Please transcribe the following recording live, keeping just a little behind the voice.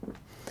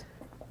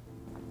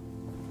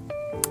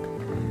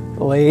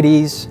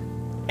Ladies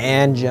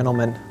and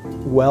gentlemen,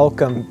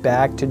 welcome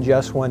back to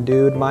Just One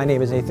Dude. My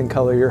name is Nathan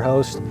Culler, your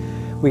host.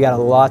 We got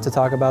a lot to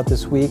talk about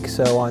this week.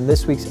 So on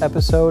this week's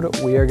episode,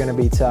 we are going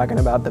to be talking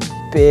about the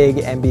big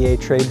NBA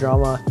trade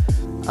drama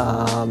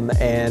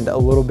and a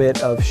little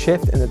bit of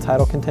shift in the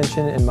title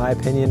contention, in my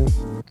opinion.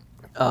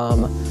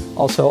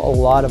 Also, a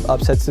lot of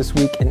upsets this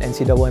week in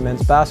NCAA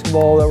men's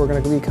basketball that we're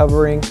going to be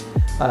covering.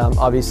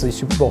 Obviously,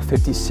 Super Bowl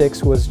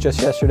 56 was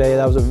just yesterday.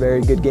 That was a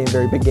very good game,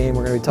 very big game.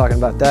 We're going to be talking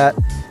about that.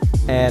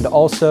 And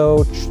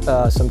also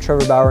some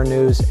Trevor Bauer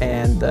news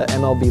and the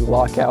MLB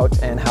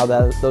lockout and how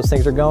those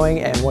things are going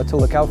and what to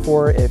look out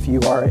for if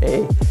you are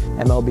a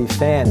MLB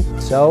fan.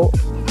 So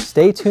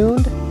stay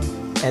tuned,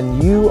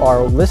 and you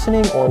are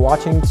listening or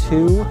watching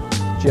to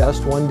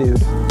Just One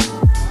Dude.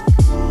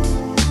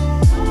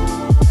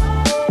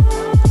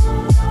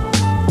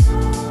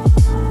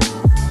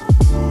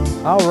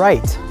 All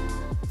right,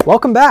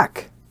 welcome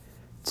back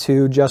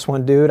to Just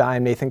One Dude.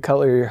 I'm Nathan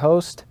Cutler, your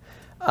host.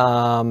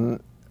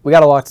 We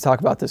got a lot to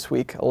talk about this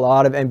week. A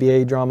lot of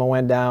NBA drama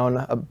went down,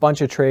 a bunch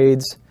of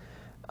trades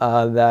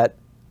that,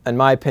 in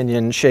my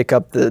opinion, shake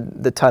up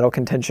the title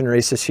contention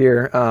race this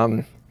year.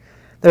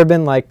 There have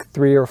been like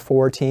 3 or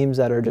 4 teams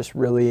that are just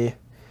really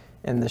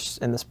in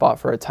the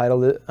spot for a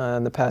title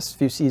in the past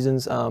few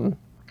seasons.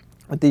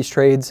 With these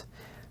trades,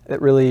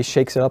 it really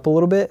shakes it up a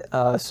little bit.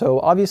 So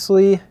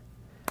obviously,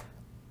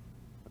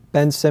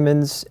 Ben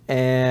Simmons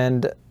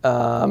and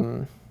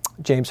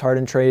James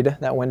Harden trade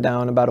that went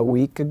down about a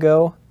week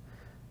ago.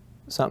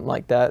 Something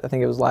like that. I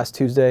think it was last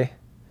Tuesday.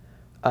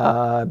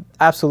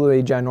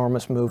 Absolutely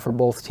ginormous move for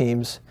both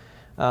teams.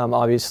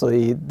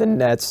 Obviously, the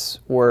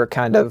Nets were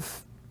kind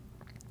of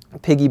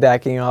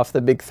piggybacking off the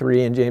big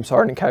three in James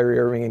Harden, Kyrie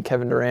Irving, and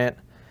Kevin Durant.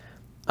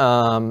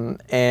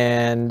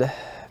 And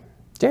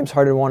James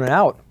Harden wanted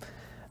out.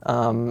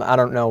 I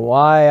don't know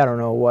why. I don't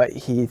know what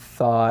he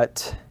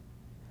thought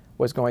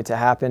was going to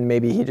happen.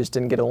 Maybe he just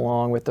didn't get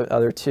along with the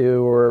other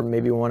two, or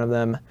maybe one of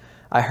them.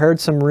 I heard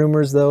some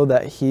rumors, though,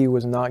 that he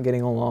was not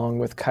getting along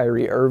with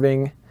Kyrie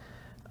Irving.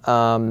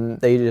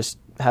 They just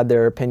had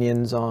their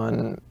opinions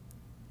on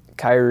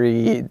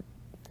Kyrie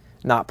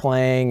not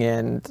playing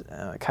and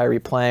Kyrie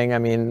playing. I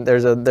mean,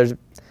 there's a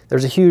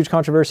huge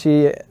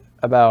controversy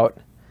about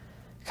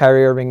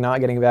Kyrie Irving not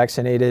getting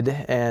vaccinated,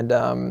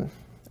 and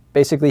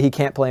basically he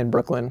can't play in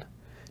Brooklyn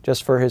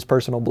just for his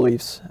personal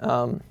beliefs.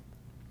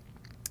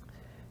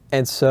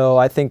 And so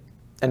I think,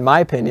 in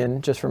my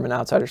opinion, just from an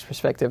outsider's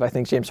perspective, I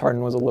think James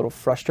Harden was a little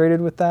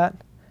frustrated with that.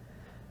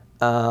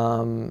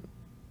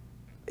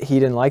 He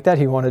didn't like that.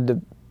 He wanted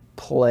to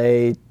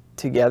play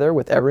together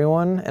with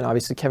everyone, and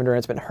obviously Kevin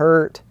Durant's been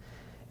hurt.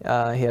 He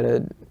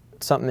had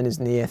something in his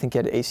knee. I think he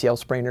had an ACL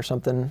sprain or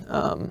something.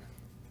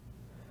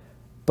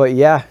 But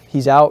yeah,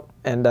 he's out,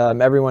 and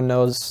everyone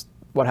knows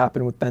what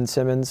happened with Ben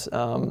Simmons.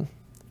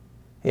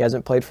 He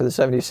hasn't played for the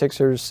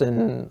 76ers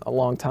in a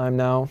long time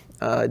now.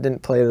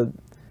 Didn't play the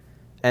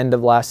end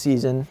of last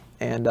season,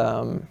 and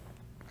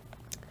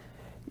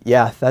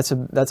yeah, that's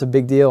a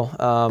big deal.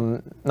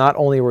 Not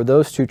only were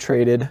those two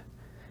traded, and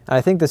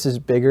I think this is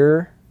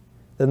bigger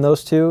than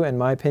those two, in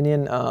my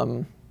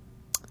opinion.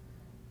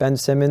 Ben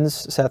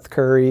Simmons, Seth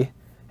Curry,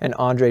 and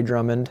Andre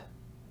Drummond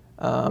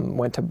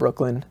went to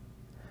Brooklyn.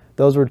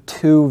 Those were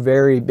 2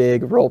 very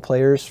big role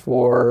players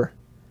for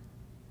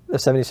the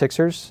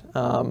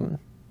 76ers.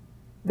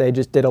 They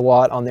just did a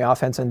lot on the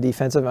offense and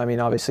defensive. I mean,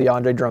 obviously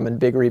Andre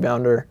Drummond, big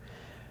rebounder,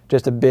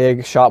 just a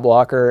big shot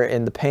blocker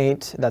in the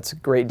paint. That's a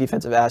great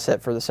defensive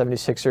asset for the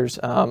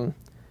 76ers.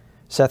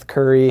 Seth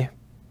Curry,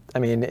 I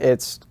mean,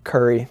 it's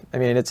Curry. I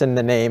mean, it's in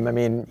the name. I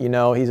mean, you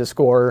know, he's a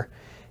scorer.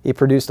 He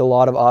produced a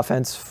lot of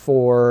offense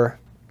for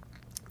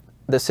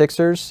the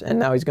Sixers, and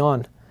now he's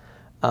gone.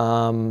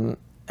 And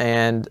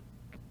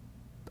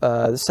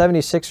the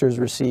 76ers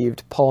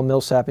received Paul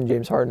Millsap and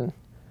James Harden.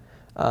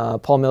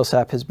 Paul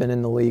Millsap has been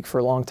in the league for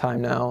a long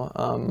time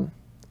now.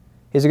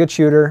 He's a good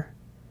shooter.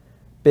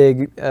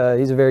 Big,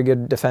 he's a very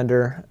good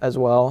defender as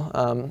well.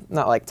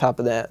 Not like top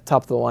of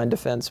the line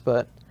defense,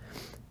 but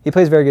he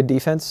plays very good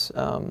defense.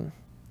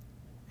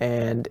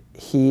 And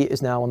he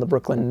is now on the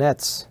Brooklyn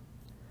Nets.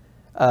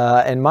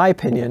 In my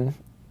opinion,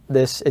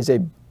 this is a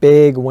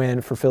big win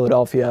for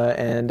Philadelphia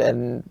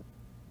and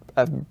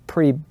a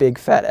pretty big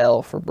fat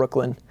L for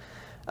Brooklyn.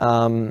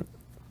 I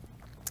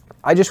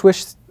just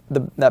wish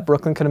that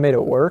Brooklyn could have made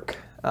it work.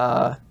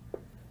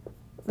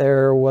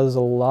 There was a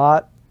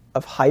lot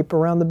of hype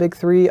around the big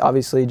three.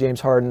 Obviously, James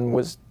Harden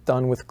was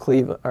done with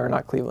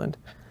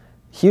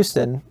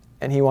Houston,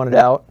 and he wanted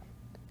out,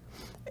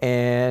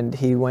 and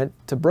he went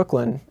to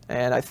Brooklyn.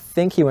 And I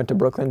think he went to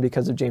Brooklyn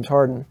because of James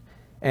Harden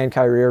and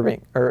Kyrie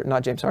Irving, or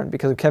not James Harden,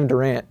 because of Kevin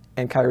Durant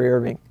and Kyrie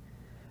Irving.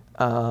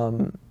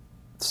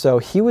 So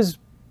he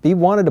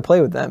wanted to play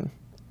with them,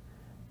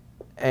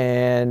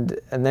 and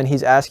then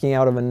he's asking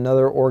out of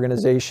another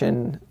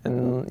organization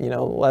in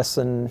less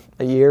than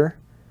a year.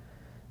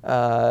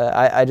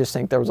 I just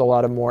think there was a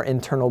lot of more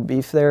internal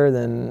beef there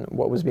than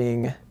what was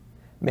being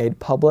made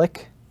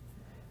public.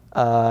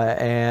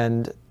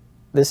 And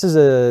this is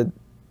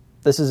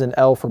an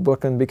L for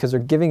Brooklyn because they're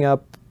giving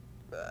up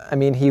I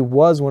mean, he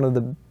was one of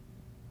the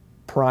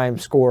prime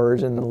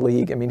scorers in the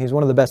league. I mean, he's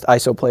one of the best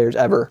ISO players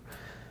ever.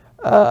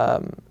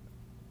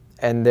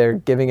 And they're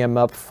giving him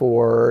up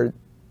for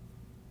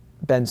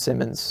Ben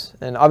Simmons.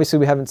 And obviously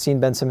we haven't seen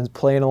Ben Simmons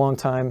play in a long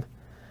time.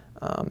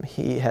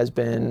 He has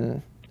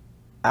been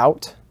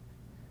out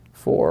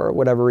for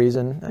whatever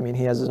reason. I mean,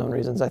 he has his own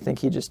reasons. I think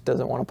he just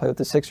doesn't want to play with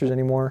the Sixers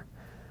anymore.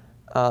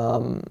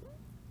 But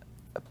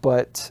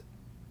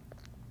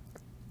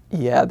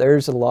yeah,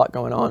 there's a lot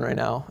going on right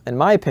now. In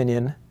my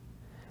opinion,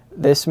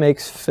 this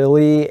makes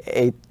Philly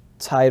a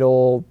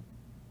title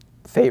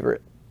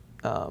favorite.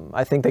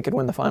 I think they could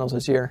win the finals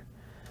this year.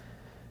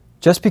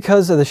 Just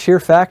because of the sheer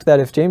fact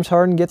that if James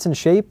Harden gets in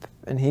shape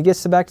and he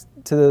gets back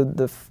to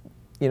the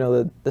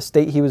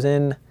state he was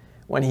in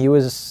when he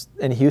was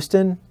in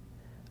Houston,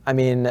 I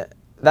mean,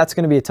 that's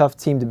going to be a tough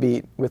team to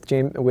beat with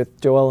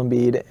Joel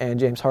Embiid and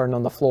James Harden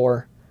on the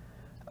floor.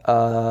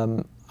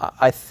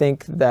 I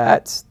think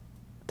that's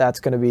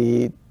going to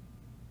be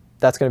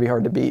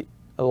hard to beat.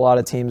 A lot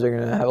of teams are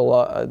going to have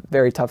a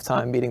very tough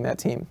time beating that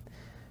team,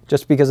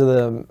 just because of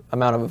the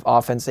amount of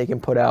offense they can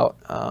put out.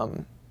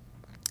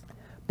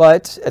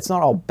 But it's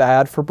not all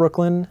bad for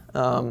Brooklyn,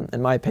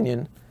 in my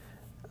opinion.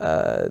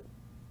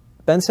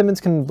 Ben Simmons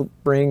can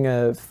bring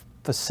a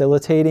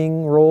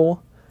facilitating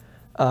role.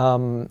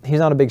 He's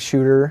not a big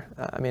shooter.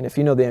 I mean, if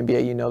you know the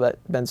NBA, you know that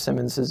Ben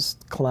Simmons is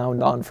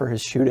clowned on for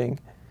his shooting.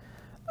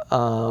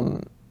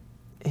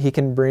 He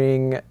can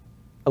bring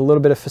a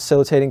little bit of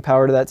facilitating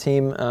power to that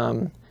team.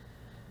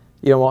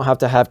 You won't have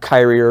to have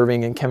Kyrie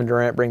Irving and Kevin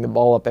Durant bring the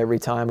ball up every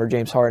time, or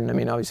James Harden. I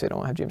mean, obviously they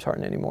don't have James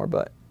Harden anymore,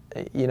 but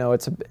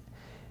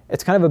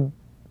it's kind of a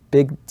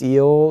big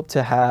deal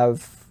to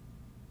have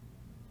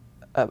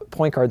a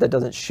point guard that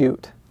doesn't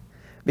shoot,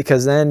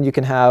 because then you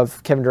can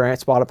have Kevin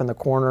Durant spot up in the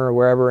corner or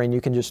wherever, and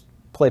you can just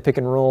play pick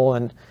and roll,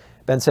 and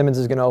Ben Simmons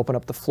is going to open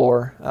up the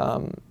floor.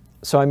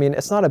 So, I mean,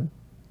 it's not a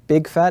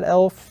big fat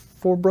L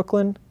for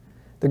Brooklyn.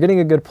 They're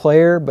getting a good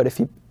player, but if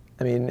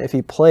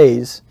he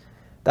plays,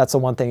 that's the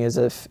one thing is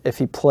if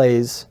he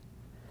plays,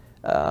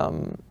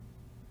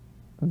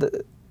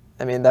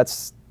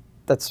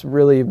 that's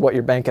really what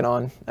you're banking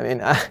on. I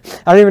mean, I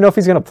don't even know if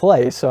he's going to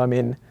play. So, I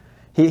mean,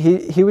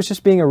 he was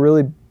just being a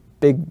really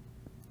big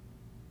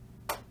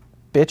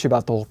bitch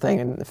about the whole thing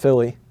in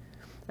Philly.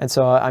 And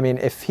so, I mean,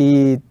 if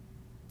he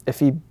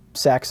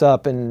sacks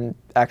up and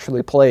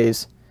actually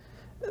plays,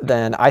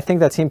 then I think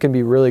that team can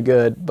be really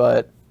good,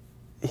 but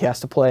he has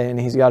to play, and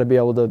he's got to be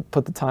able to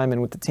put the time in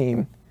with the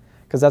team,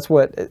 because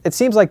it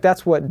seems like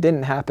that's what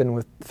didn't happen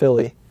with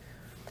Philly,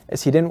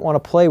 is he didn't want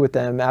to play with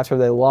them after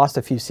they lost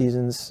a few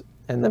seasons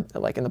in the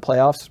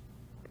playoffs.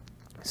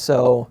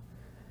 So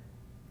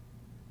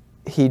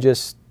he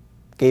just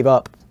gave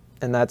up,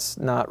 and that's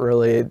not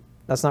really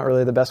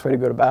the best way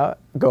to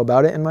go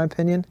about it, in my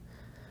opinion.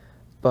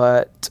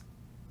 But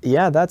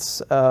yeah,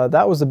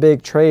 that was a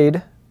big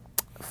trade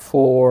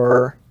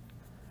for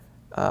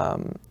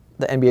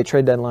the NBA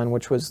trade deadline,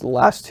 which was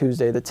last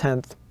Tuesday, the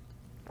 10th.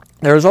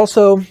 There was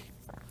also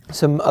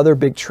some other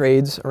big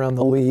trades around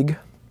the league.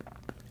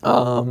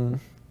 Most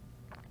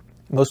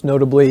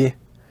notably,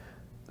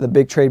 the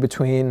big trade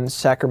between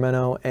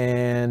Sacramento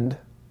and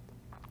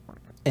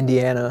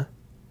Indiana.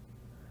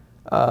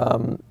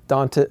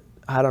 Dante,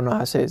 I don't know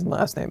how to say his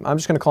last name. I'm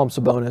just going to call him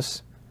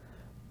Sabonis.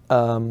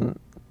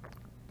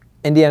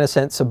 Indiana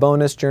sent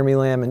Sabonis, Jeremy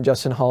Lamb, and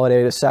Justin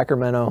Holiday to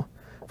Sacramento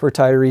for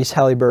Tyrese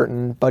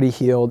Haliburton, Buddy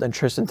Hield, and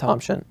Tristan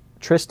Thompson.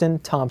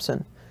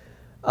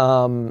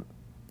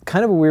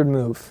 Kind of a weird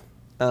move.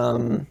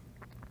 The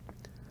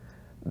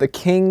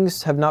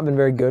Kings have not been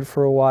very good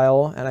for a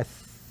while, and I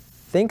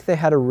think they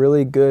had a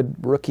really good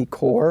rookie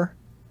core.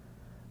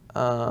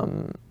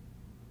 I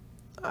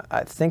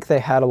think they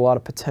had a lot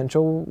of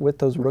potential with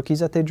those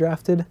rookies that they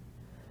drafted,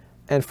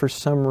 and for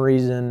some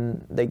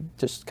reason they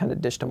just kind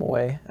of dished them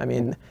away. I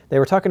mean, they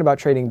were talking about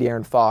trading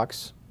De'Aaron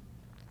Fox,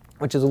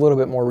 which is a little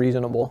bit more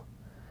reasonable,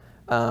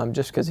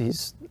 just because he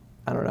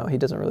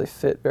doesn't really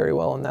fit very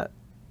well in that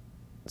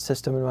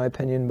system, in my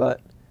opinion.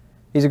 But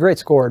he's a great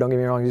scorer, don't get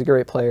me wrong, he's a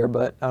great player,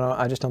 but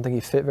I just don't think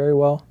he fit very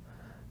well.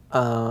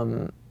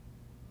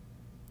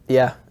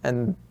 Yeah,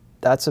 and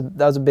that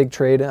was a big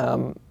trade.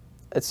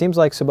 It seems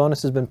like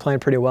Sabonis has been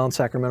playing pretty well in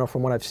Sacramento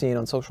from what I've seen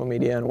on social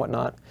media and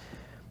whatnot.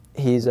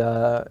 He's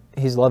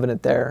loving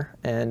it there.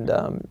 And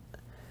I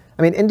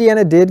mean,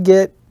 Indiana did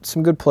get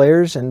some good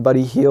players, and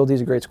Buddy Hield, he's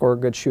a great scorer,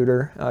 good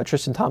shooter.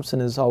 Tristan Thompson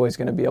is always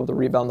going to be able to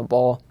rebound the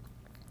ball.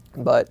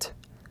 But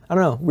I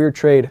don't know, weird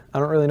trade. I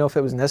don't really know if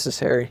it was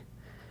necessary.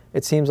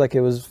 It seems like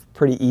it was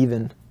pretty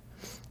even.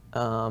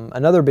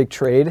 Another big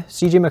trade,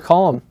 C.J.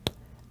 McCollum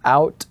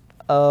out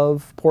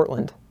of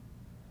Portland,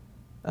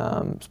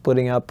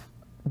 splitting up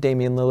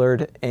Damian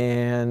Lillard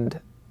and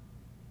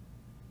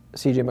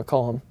C.J.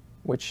 McCollum,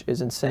 which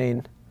is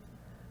insane.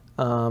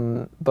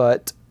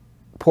 But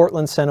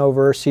Portland sent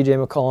over C.J.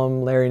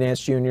 McCollum, Larry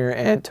Nance Jr.,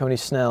 and Tony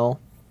Snell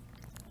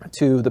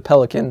to the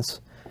Pelicans,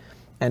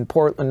 and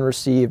Portland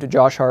received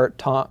Josh Hart,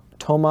 Tomas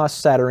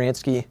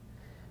Satoransky,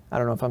 I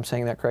don't know if I'm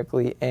saying that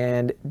correctly,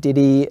 and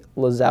Didi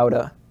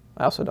Lazauda.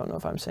 I also don't know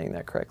if I'm saying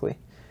that correctly.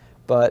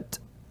 But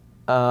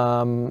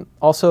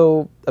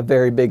also a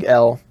very big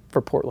L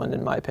for Portland,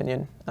 in my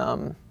opinion.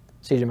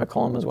 CJ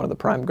McCollum is one of the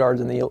prime guards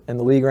in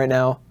the league right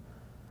now.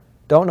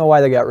 Don't know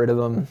why they got rid of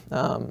him.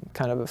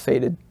 Kind of a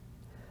faded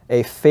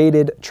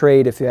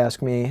trade, if you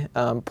ask me.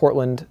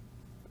 Portland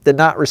did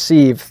not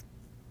receive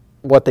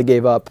what they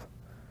gave up.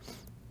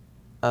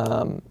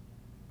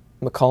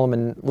 McCollum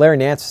and Larry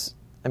Nance,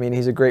 I mean,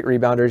 he's a great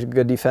rebounder. He's a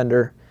good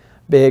defender.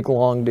 Big,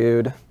 long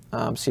dude.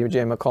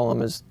 CJ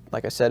McCollum is,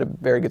 like I said, a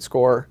very good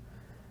scorer.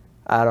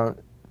 I don't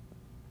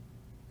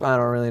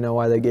really know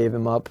why they gave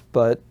him up,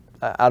 but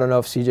I don't know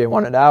if CJ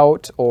wanted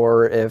out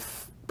or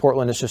if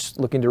Portland is just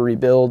looking to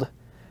rebuild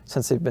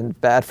since they've been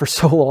bad for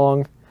so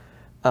long.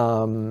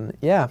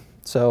 Yeah,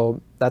 so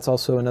that's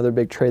also another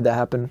big trade that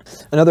happened.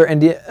 Another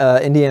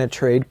Indiana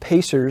trade.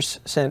 Pacers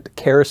sent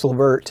Karis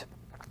LeVert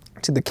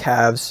to the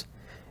Cavs,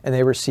 and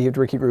they received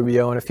Ricky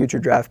Rubio and a future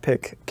draft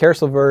pick.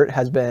 Karis LeVert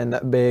has been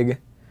a big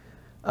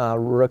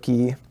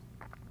rookie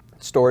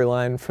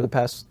storyline for the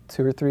past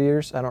 2 or 3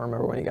 years. I don't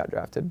remember when he got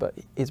drafted, but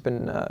he's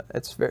been,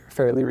 it's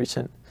fairly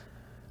recent.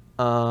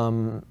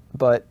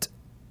 But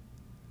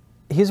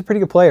he's a pretty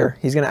good player.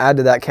 He's going to add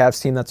to that Cavs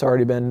team that's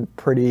already been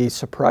pretty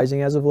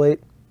surprising as of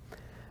late.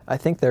 I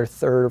think they're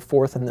 3rd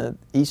or 4th in the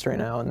East right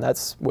now, and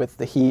that's with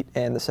the Heat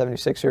and the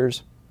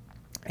 76ers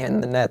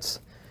and the Nets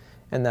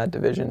in that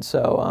division.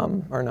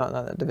 So, or not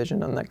that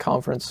division, on that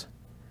conference.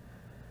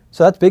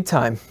 So that's big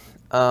time.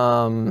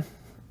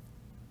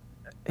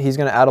 He's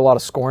going to add a lot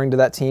of scoring to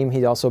that team.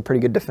 He's also a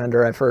pretty good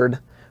defender, I've heard,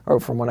 or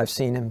from what I've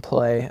seen him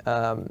play.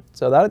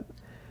 So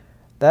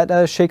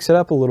that shakes it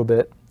up a little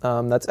bit.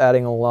 That's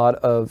adding a lot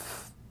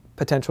of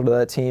potential to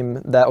that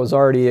team that was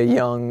already a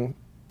young,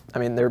 I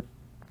mean, they're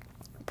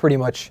pretty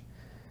much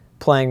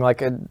playing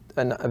like a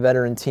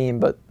veteran team,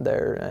 but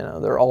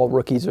they're all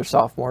rookies or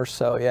sophomores.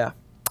 So yeah.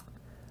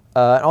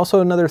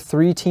 Also another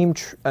three-team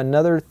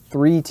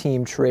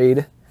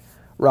trade.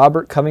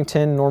 Robert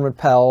Covington, Norman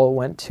Powell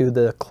went to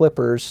the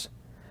Clippers,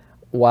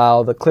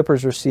 while the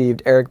Clippers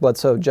received Eric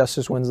Bledsoe,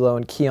 Justice Winslow,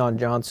 and Keon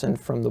Johnson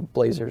from the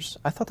Blazers.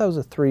 I thought that was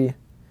a 3.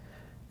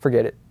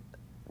 Forget it.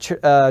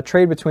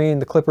 Trade between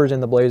the Clippers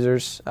and the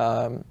Blazers.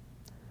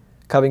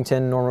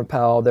 Covington, Norman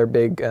Powell, they're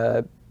big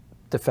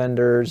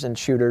defenders and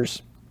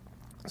shooters.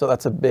 So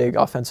that's a big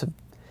offensive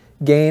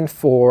gain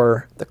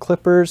for the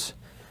Clippers.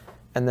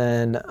 And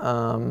then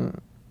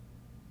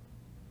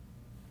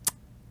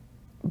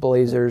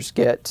Blazers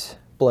get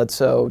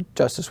Bledsoe,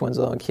 Justice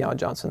Winslow, and Keon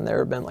Johnson. There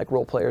have been like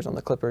role players on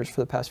the Clippers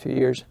for the past few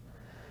years.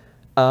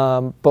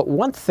 But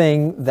one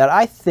thing that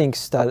I think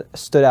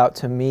stood out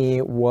to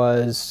me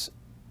was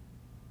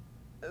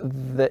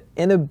the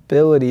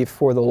inability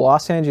for the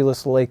Los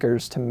Angeles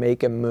Lakers to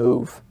make a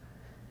move.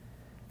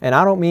 And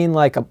I don't mean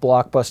like a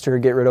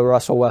blockbuster, get rid of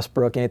Russell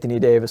Westbrook, Anthony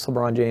Davis,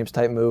 LeBron James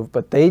type move,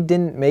 but they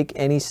didn't make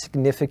any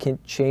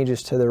significant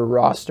changes to their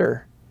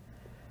roster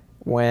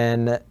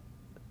when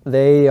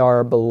they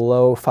are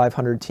below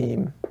 500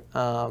 team.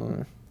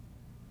 I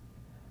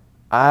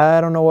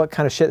don't know what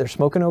kind of shit they're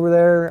smoking over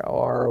there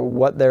or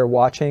what they're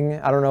watching.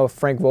 I don't know if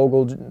Frank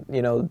Vogel,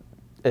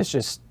 is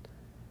just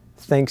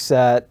thinks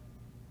that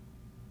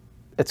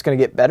it's going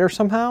to get better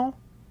somehow,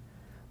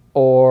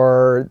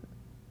 or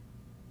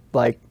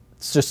like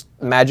it's just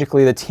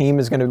magically the team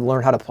is going to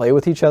learn how to play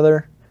with each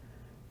other.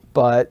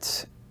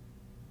 But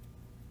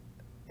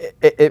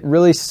it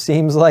really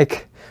seems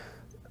like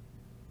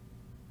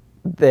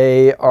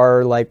they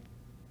are like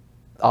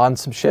on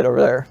some shit over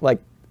there.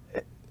 Like,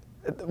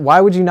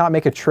 why would you not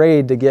make a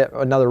trade to get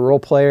another role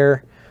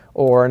player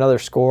or another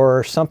scorer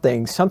or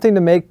something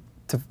to make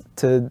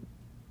to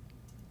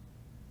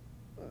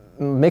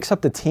mix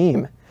up the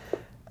team?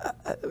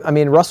 I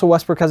mean, Russell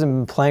Westbrook hasn't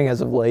been playing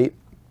as of late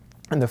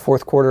in the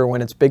fourth quarter when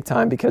it's big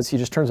time because he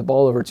just turns the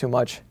ball over too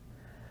much,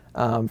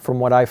 from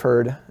what I've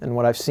heard and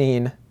what I've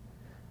seen.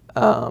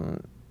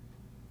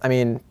 I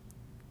mean,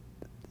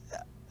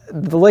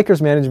 the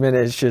Lakers management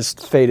is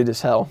just faded as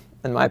hell,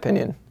 in my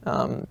opinion.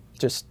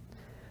 Just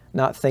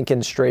not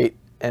thinking straight,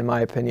 in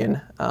my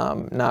opinion.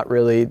 Not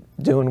really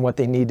doing what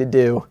they need to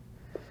do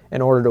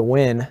in order to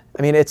win.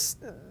 I mean,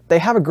 they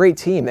have a great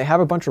team. They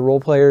have a bunch of role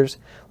players.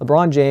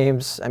 LeBron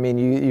James, I mean,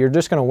 you're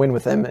just going to win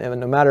with him.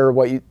 And no matter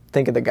what you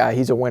think of the guy,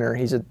 he's a winner.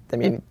 He's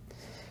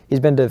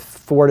been to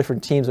 4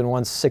 different teams and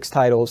won 6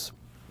 titles.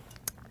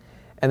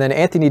 And then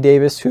Anthony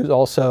Davis, who's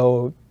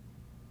also,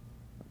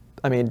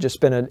 I mean, just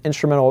been an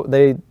instrumental.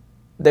 They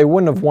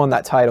wouldn't have won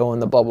that title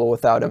in the bubble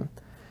without him.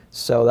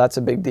 So that's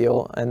a big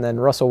deal. And then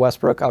Russell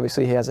Westbrook,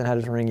 obviously he hasn't had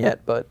his ring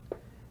yet, but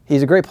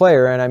he's a great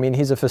player. And I mean,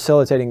 he's a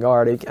facilitating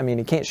guard. I mean,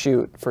 he can't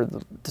shoot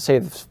to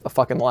save a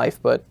fucking life,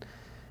 but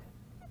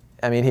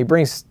I mean, he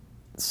brings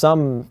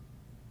some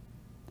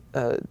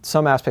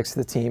aspects to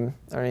the team.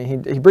 I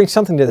mean, he brings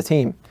something to the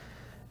team.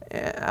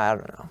 I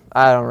don't know.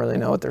 I don't really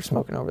know what they're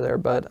smoking over there,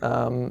 but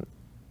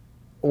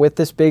with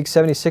this big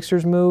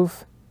 76ers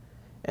move,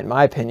 in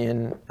my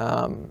opinion,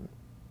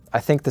 I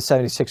think the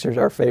 76ers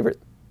are a favorite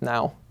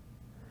now.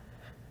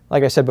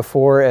 Like I said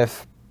before,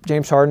 if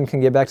James Harden can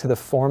get back to the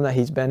form that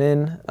he's been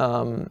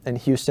in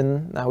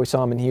Houston, now we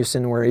saw him in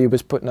Houston where he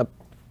was putting up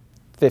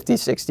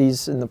 50s,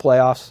 60s in the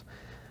playoffs.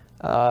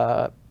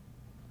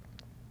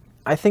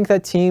 I think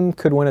that team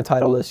could win a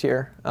title this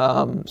year,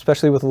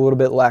 especially with a little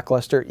bit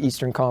lackluster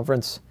Eastern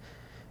Conference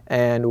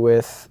and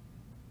with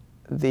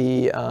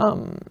the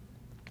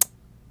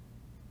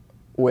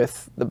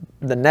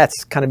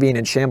Nets kind of being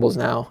in shambles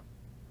now.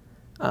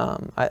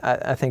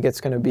 I think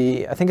it's going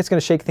to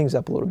shake things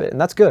up a little bit,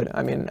 and that's good.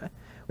 I mean,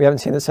 we haven't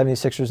seen the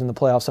 76ers in the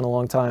playoffs in a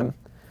long time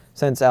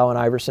since Allen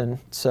Iverson,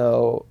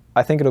 so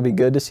I think it'll be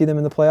good to see them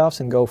in the playoffs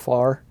and go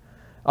far.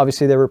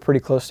 Obviously, they were pretty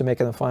close to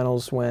making the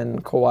finals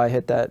when Kawhi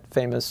hit that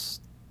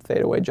famous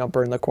fadeaway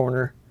jumper in the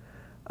corner.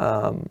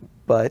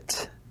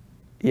 But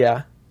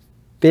yeah,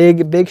 big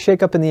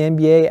shakeup in the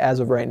NBA as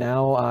of right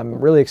now. I'm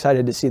really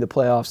excited to see the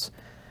playoffs,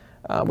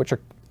 which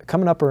are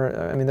coming up.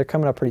 They're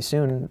coming up pretty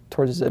soon,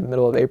 towards the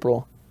middle of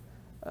April.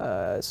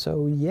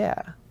 So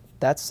yeah,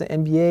 that's the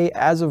NBA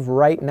as of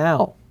right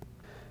now.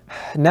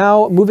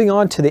 Now, moving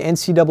on to the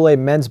NCAA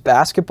men's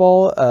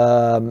basketball,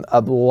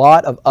 a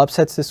lot of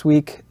upsets this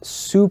week.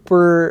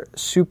 Super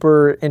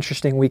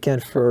interesting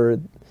weekend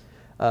for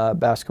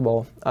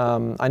basketball.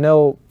 I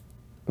know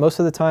most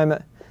of the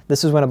time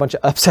this is when a bunch of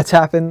upsets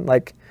happen.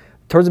 Like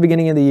towards the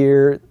beginning of the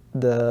year,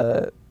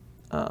 the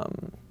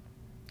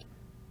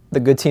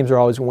good teams are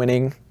always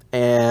winning,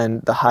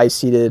 and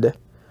the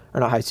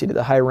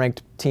the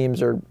high-ranked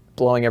teams are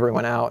blowing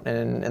everyone out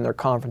in their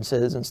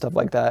conferences and stuff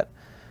like that.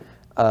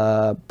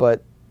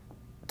 But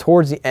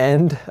towards the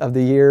end of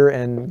the year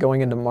and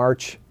going into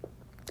March,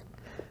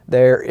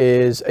 there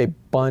is a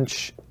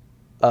bunch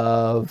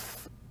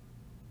of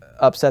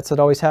upsets that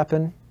always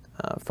happen.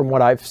 From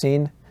what I've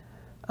seen,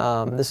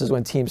 this is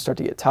when teams start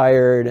to get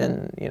tired,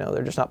 and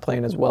they're just not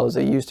playing as well as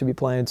they used to be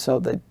playing, so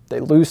they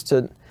lose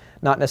to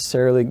not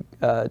necessarily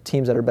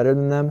teams that are better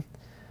than them.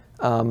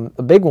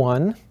 A big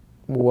one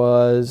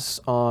was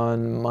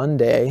on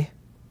Monday.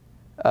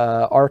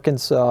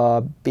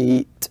 Arkansas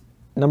beat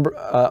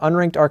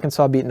unranked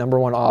Arkansas beat number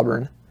 1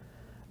 Auburn.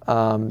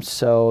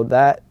 So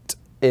that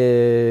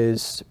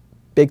is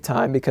big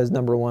time because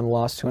number 1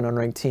 lost to an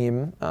unranked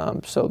team.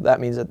 So that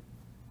means that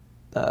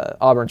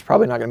Auburn's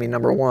probably not going to be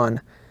number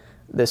 1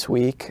 this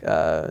week.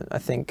 I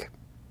think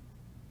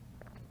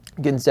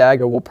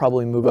Gonzaga will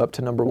probably move up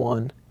to number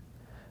 1.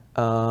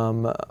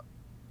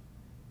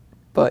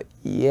 But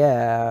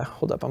yeah,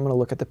 hold up. I'm going to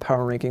look at the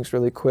power rankings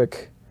really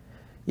quick.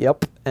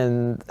 Yep.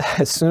 And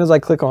as soon as I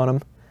click on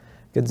them,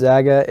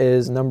 Gonzaga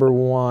is number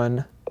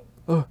 1.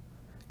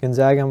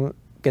 Gonzaga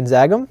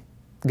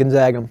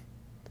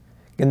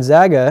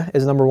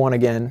is number 1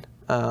 again.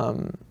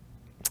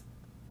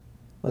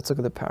 Let's look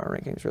at the power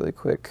rankings really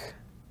quick.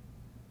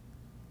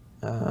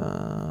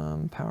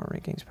 Power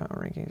rankings.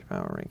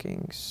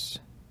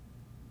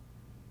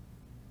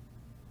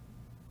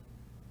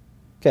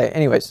 Okay,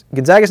 anyways,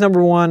 Gonzaga's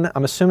number 1.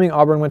 I'm assuming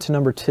Auburn went to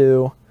number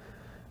 2.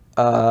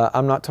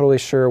 I'm not totally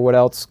sure what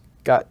else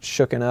got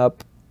shooken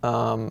up.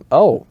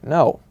 Oh,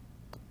 no.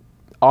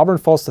 Auburn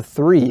falls to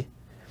 3.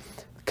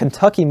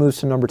 Kentucky moves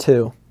to number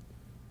 2.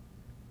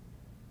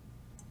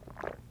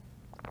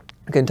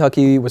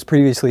 Kentucky was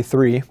previously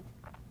 3.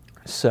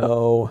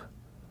 So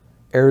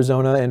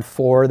Arizona in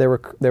 4. They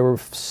were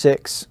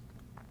 6.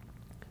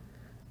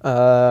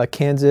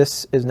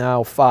 Kansas is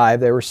now 5.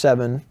 They were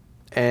 7.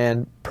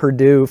 And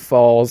Purdue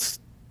falls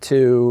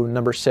to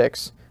number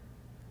 6.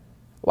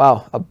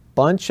 Wow, a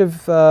bunch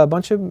of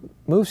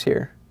moves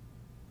here.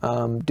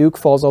 Duke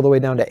falls all the way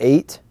down to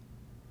 8.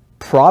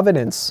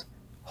 Providence,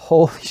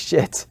 holy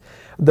shit!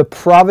 The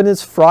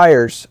Providence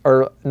Friars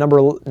are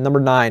number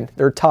 9.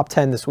 They're top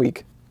 10 this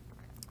week.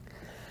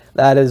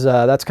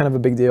 That's kind of a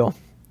big deal.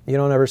 You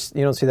don't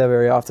see that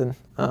very often.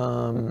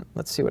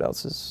 Let's see what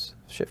else is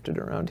shifted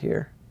around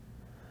here.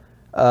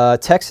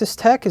 Texas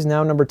Tech is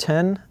now number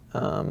 10.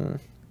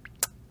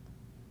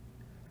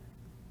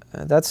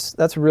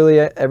 That's really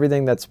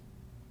everything. That's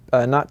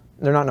they're not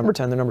number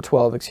 10. They're number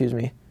 12. Excuse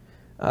me.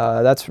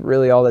 That's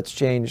really all that's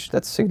changed.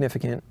 That's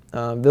significant.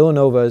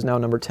 Villanova is now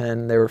number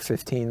 10. They were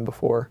 15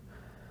 before.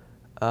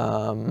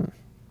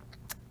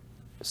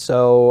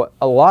 So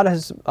a lot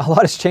has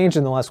changed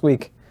in the last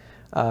week.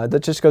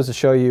 That just goes to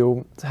show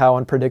you how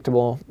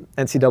unpredictable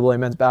NCAA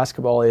men's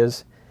basketball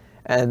is,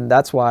 and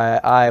that's why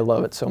I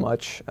love it so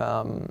much.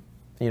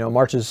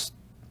 March is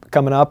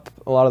coming up.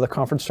 A lot of the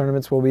conference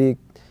tournaments will be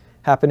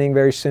happening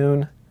very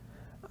soon.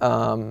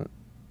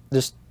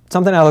 Just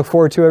something I look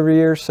forward to every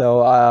year,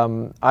 so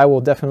I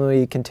will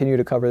definitely continue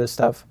to cover this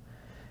stuff.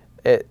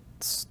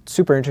 It's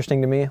super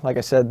interesting to me. Like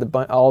I said,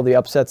 all the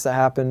upsets that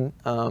happen.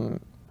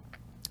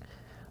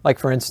 Like,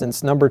 for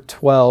instance, number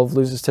 12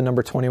 loses to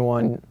number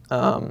 21.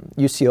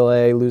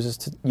 UCLA loses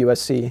to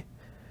USC.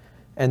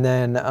 And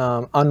then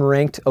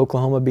unranked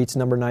Oklahoma beats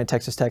number 9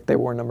 Texas Tech. They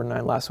were number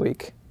 9 last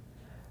week.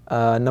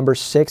 Number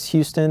 6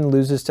 Houston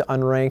loses to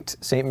unranked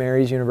St.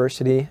 Mary's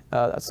University.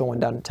 That's the one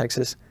down in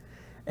Texas.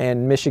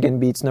 And Michigan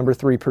beats number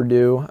 3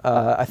 Purdue.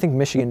 I think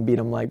Michigan beat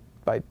them by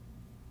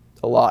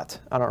a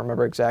lot. I don't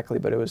remember exactly,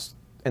 but it was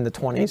in the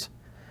 20s.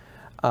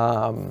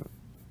 Unranked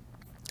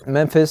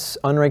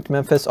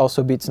Memphis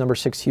also beats number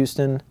 6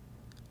 Houston.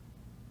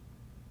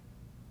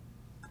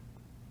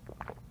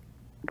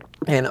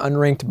 And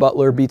unranked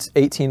Butler beats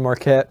 18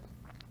 Marquette.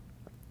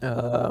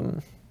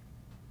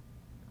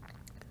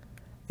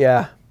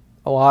 Yeah,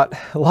 a lot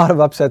of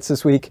upsets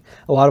this week.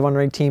 A lot of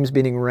unranked teams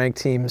beating ranked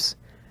teams,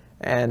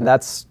 and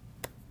that's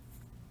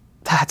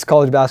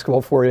college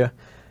basketball for you.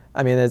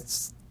 I mean,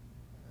 it's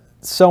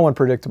so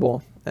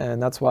unpredictable,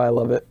 and that's why I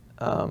love it.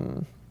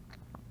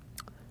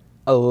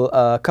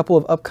 A couple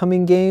of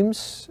upcoming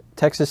games.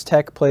 Texas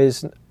Tech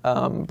plays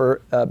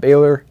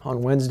Baylor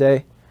on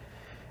Wednesday,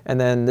 and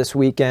then this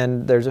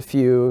weekend there's a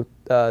few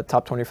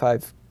top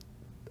 25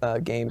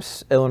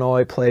 games.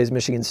 Illinois plays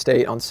Michigan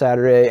State on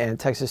Saturday, and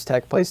Texas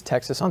Tech plays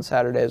Texas on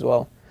Saturday as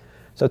well.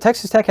 So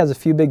Texas Tech has a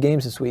few big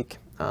games this week.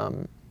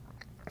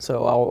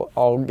 So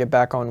I'll get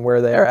back on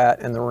where they're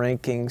at in the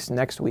rankings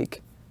next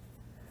week.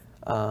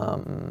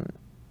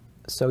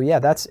 So yeah,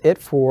 that's it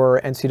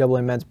for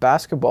NCAA men's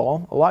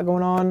basketball. A lot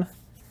going on.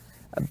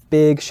 A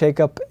big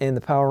shakeup in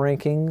the power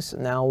rankings.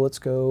 Now let's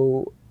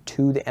go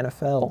to the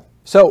NFL.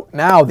 So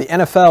now the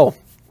NFL,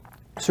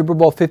 Super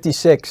Bowl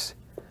 56.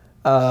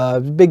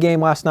 Big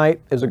game last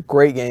night. It was a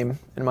great game,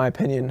 in my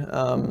opinion.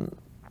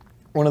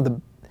 One of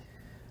the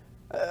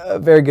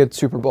very good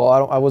Super Bowl.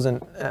 I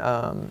wasn't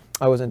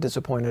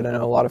disappointed. I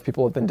know a lot of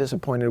people have been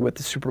disappointed with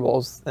the Super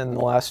Bowls in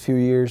the last few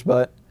years,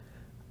 but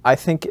I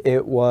think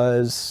it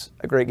was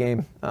a great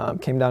game.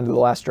 Came down to the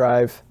last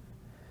drive.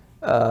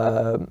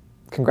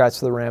 Congrats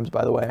to the Rams,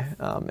 by the way.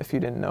 If you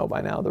didn't know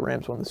by now, the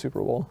Rams won the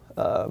Super Bowl.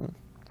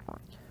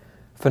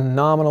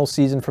 Phenomenal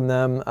season from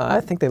them. I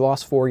think they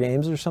lost 4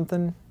 games or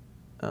something.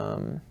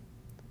 And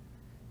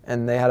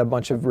they had a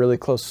bunch of really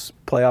close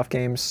playoff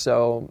games.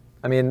 So,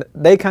 I mean,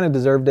 they kind of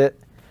deserved it.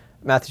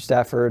 Matthew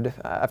Stafford,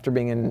 after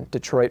being in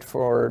Detroit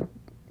for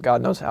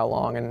God knows how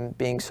long and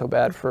being so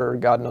bad for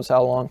God knows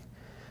how long.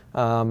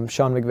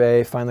 Sean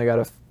McVay finally got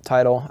a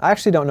title. I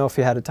actually don't know if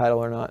he had a title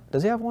or not.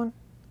 Does he have one?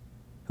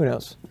 Who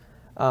knows?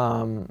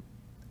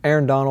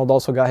 Aaron Donald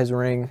also got his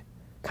ring.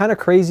 Kind of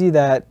crazy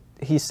that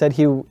he said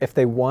if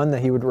they won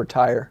that he would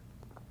retire.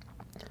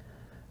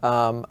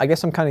 I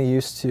guess I'm kind of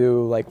used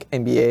to like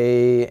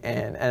NBA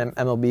and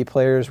MLB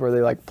players where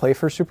they like play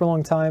for a super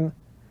long time,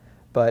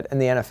 but in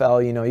the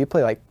NFL, you know, you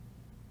play like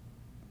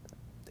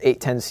 8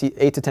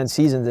 to 10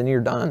 seasons and you're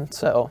done.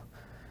 So,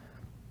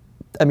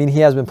 I mean,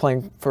 he has been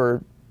playing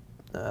for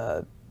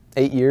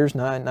 8 years,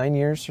 9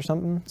 years or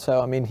something.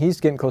 So, I mean, he's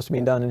getting close to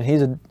being done, and he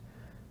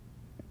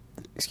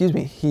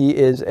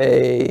is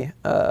a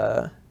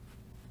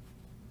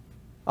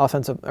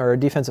offensive or a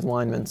defensive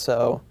lineman.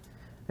 So,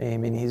 I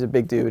mean, he's a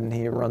big dude and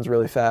he runs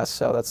really fast,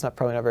 so that's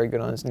probably not very good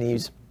on his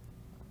knees.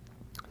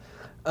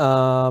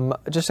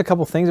 Just a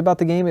couple things about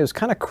the game. It was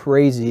kind of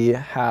crazy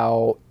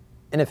how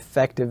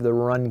ineffective the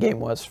run game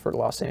was for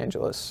Los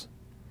Angeles,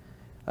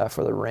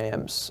 for the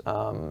Rams,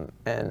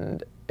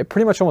 and it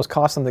pretty much almost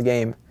cost them the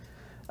game.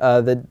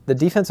 The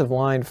defensive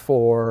line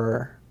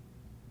for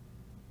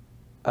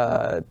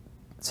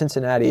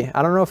Cincinnati,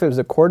 I don't know if it was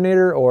the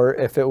coordinator or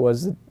if it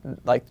was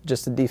like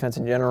just the defense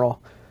in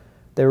general.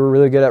 They were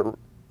really good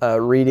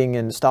at reading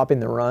and stopping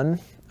the run.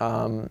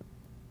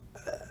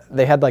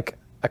 They had like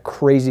a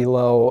crazy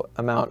low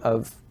amount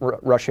of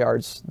rush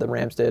yards, the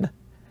Rams did.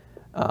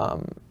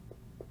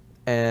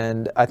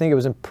 And I think it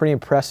was pretty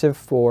impressive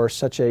for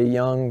such a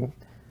young,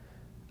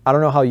 I don't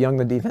know how young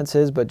the defense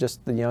is, but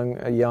just a young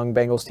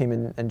Bengals team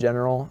in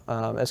general.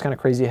 It's kind of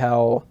crazy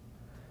how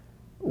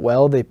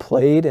well they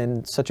played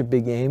in such a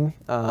big game.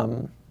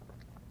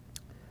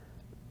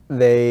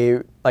 They,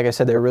 like I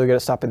said, they were really good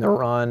at stopping the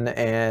run,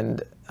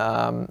 and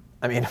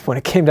I mean, when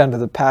it came down to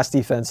the pass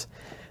defense,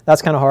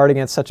 that's kind of hard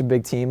against such a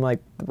big team like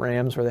the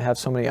Rams where they have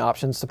so many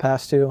options to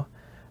pass to.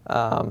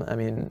 I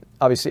mean,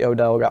 obviously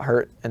Odell got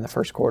hurt in the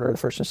first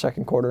and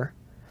second quarter,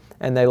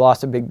 and they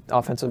lost a big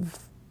offensive,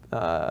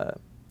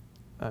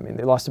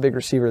 they lost a big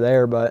receiver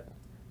there, but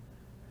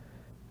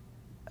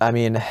I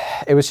mean,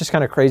 it was just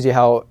kind of crazy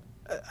how,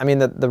 I mean,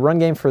 the run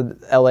game for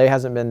LA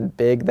hasn't been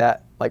big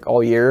that like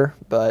all year,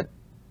 but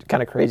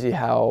kind of crazy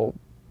how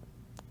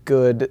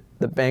good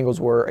the Bengals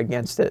were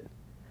against it,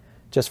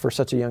 just for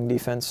such a young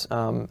defense.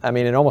 I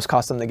mean, it almost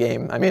cost them the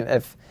game. I mean,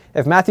 if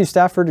Matthew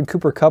Stafford and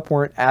Cooper Kupp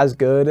weren't as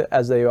good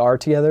as they are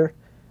together,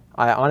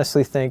 I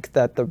honestly think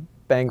that the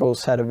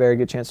Bengals had a very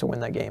good chance to win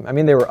that game. I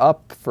mean, they were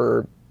up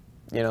for,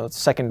 you know,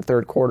 second,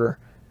 third quarter,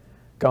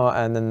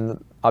 and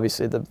then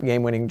obviously the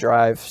game-winning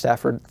drive,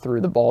 Stafford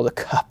threw the ball to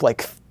Kupp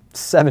like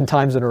 7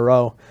 times in a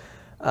row.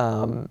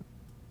 I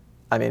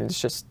mean, it's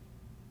just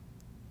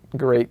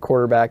great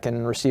quarterback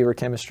and receiver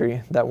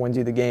chemistry that wins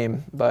you the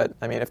game. But,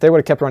 I mean, if they would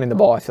have kept running the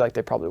ball, I feel like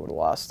they probably would have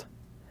lost.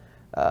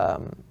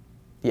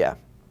 Yeah.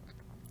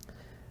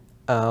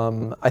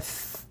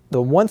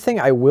 The one thing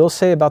I will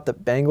say about the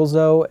Bengals,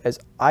 though, is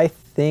I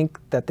think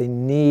that they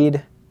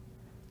need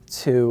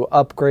to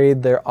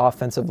upgrade their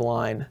offensive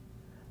line.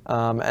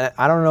 And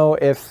I don't know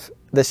if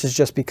this is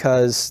just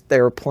because they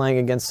were playing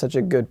against such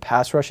a good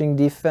pass rushing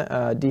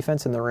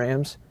defense in the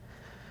Rams.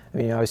 I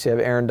mean, obviously you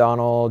have Aaron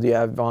Donald, you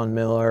have Von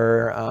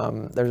Miller.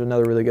 There's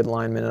another really good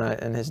lineman,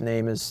 and his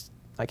name is,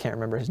 I can't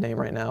remember his name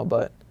right now,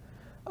 but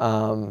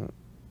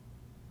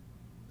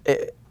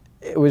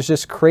it was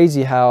just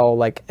crazy how,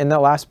 like, in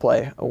that last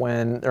play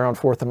when they're on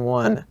 4th and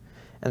 1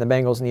 and the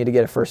Bengals need to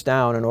get a first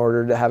down in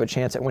order to have a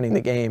chance at winning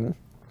the game.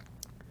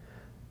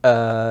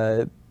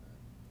 I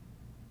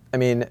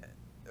mean,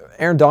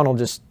 Aaron Donald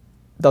just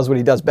does what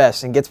he does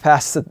best and gets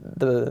past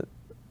the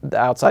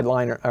outside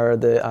line or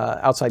the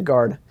outside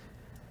guard.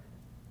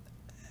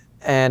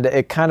 And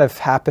it kind of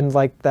happened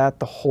like that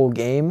the whole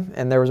game.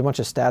 And there was a bunch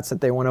of stats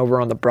that they went over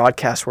on the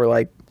broadcast where,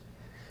 like,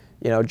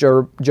 you know,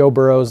 Joe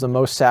Burrow is the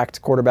most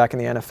sacked quarterback in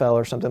the NFL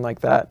or something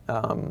like that.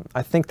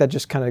 I think that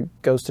just kind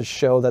of goes to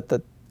show that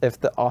if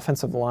the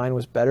offensive line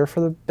was better for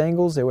the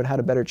Bengals, they would have had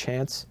a better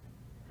chance.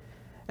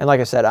 And like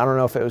I said, I don't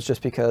know if it was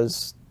just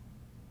because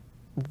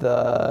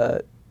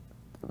the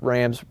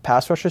Rams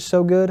pass rush is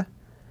so good,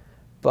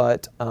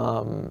 but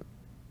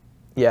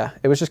yeah,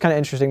 it was just kind of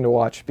interesting to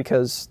watch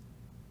because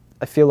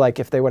I feel like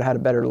if they would have had a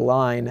better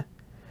line,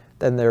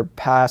 then their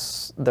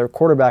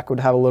quarterback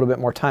would have a little bit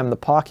more time in the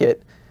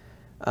pocket.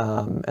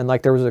 And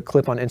like there was a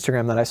clip on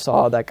Instagram that I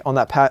saw, like on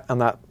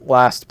that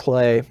last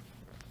play,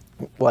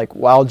 like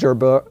while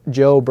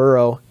Joe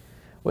Burrow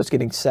was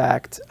getting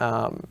sacked,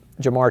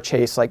 Jamar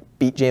Chase like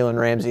beat Jalen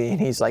Ramsey, and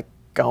he's like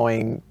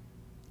going,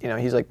 you know,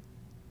 he's like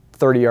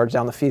 30 yards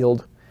down the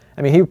field.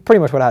 I mean, he pretty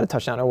much would have had a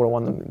touchdown. I would have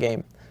won the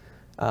game.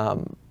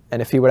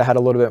 And if he would have had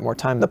a little bit more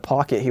time in the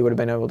pocket, he would have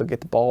been able to get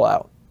the ball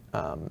out.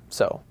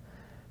 So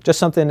just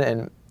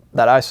something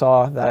that I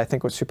saw that I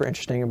think was super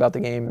interesting about the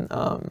game.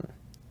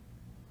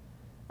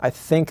 I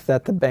think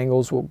that the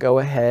Bengals will go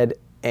ahead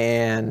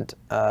and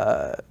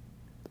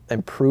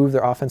improve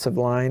their offensive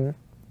line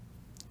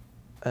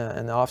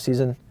in the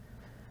offseason.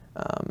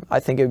 I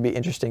think it would be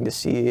interesting to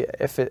see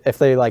if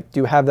they like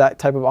do have that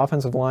type of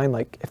offensive line.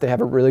 Like if they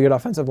have a really good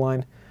offensive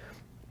line,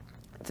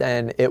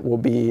 then it will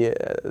be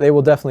they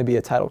will definitely be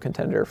a title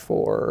contender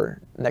for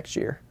next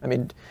year. I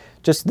mean,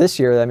 just this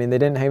year, I mean, they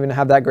didn't even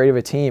have that great of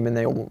a team, and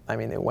they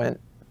went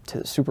to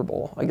the Super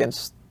Bowl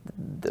against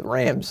the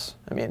Rams.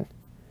 I mean,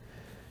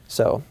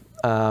 so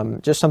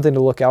just something to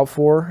look out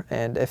for.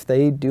 And if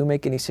they do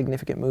make any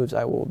significant moves,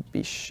 I will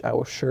be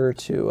sure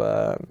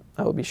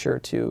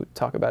to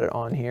talk about it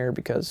on here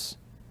because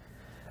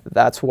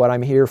that's what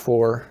I'm here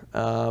for.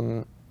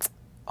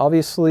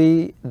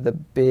 Obviously, the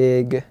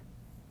big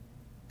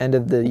end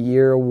of the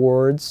year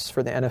awards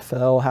for the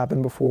NFL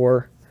happened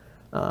before,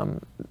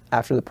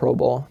 after the Pro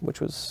Bowl, which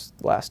was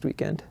last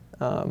weekend.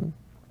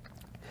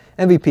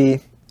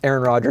 MVP,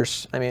 Aaron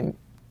Rodgers. I mean,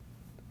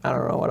 I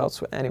don't know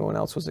what anyone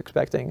else was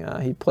expecting.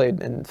 He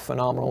played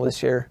phenomenal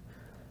this year.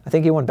 I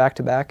think he won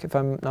back-to-back, if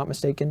I'm not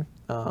mistaken.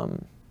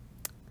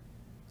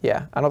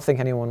 Yeah, I don't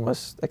think anyone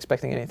was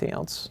expecting anything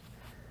else.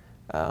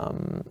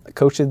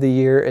 Coach of the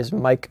year is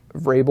Mike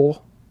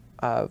Vrabel.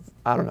 I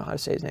don't know how to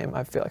say his name.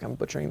 I feel like I'm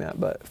butchering that.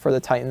 But for the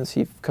Titans,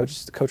 he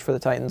coached for the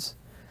Titans.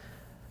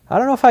 I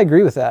don't know if I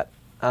agree with that.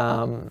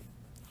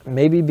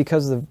 Maybe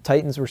because the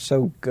Titans were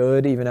so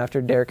good even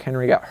after Derrick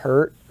Henry got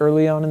hurt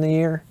early on in the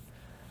year.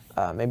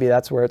 Maybe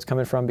that's where it's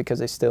coming from because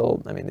they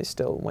still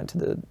went to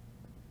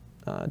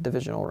the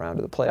divisional round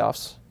of the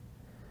playoffs.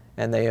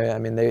 And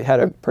they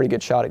had a pretty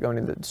good shot at going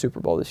to the Super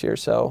Bowl this year.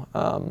 So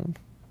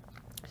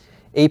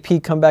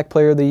AP Comeback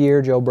Player of the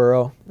Year, Joe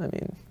Burrow. I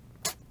mean,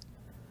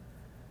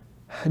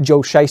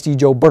 Joe Shiesty,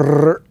 Joe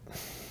Burr.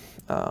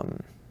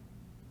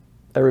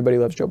 Everybody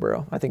loves Joe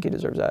Burrow. I think he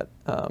deserves that.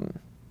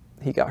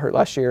 He got hurt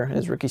last year in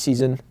his rookie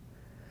season,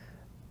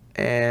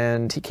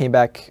 and he came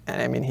back.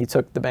 And I mean, he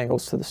took the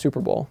Bengals to the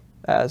Super Bowl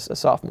as a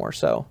sophomore.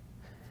 So,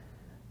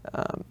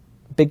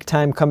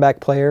 big-time comeback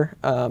player.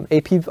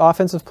 AP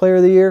Offensive Player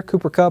of the Year,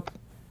 Cooper Kupp.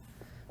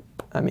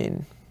 I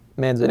mean,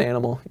 man's an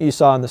animal. You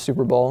saw in the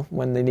Super Bowl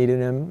when they needed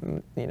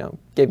him, you know,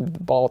 gave the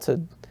ball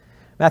to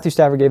Matthew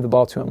Stafford, gave the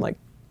ball to him like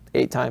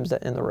 8 times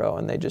in a row,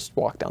 and they just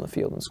walked down the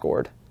field and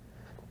scored.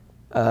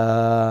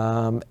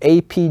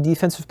 AP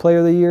Defensive Player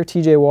of the Year,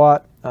 TJ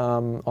Watt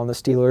on the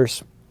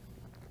Steelers.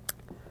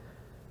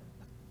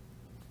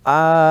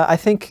 I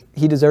think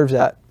he deserves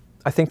that.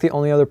 I think the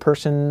only other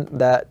person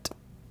that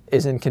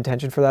is in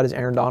contention for that is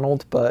Aaron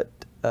Donald, but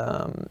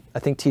I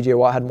think TJ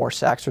Watt had more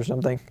sacks or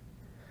something.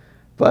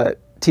 But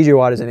TJ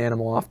Watt is an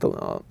animal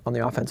on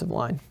the offensive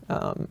line.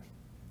 A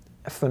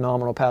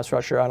phenomenal pass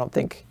rusher. I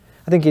think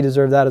he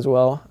deserved that as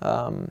well.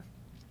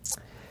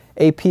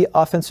 AP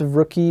Offensive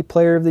Rookie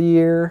Player of the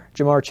Year,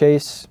 Jamar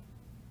Chase.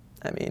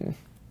 I mean,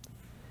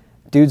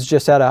 dude's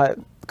just out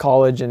of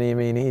college, and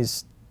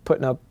he's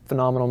putting up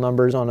phenomenal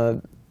numbers on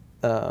the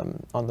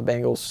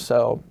Bengals.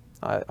 So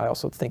I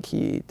also think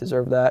he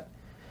deserved that.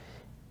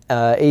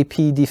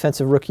 AP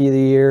Defensive Rookie of the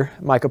Year,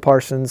 Micah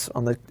Parsons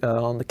on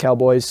the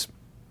Cowboys.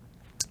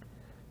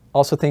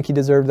 Also think he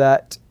deserved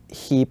that.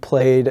 He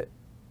played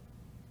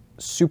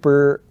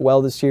super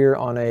well this year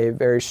on a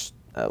very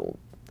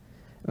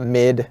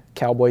mid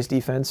Cowboys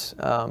defense.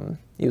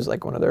 He was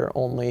like one of their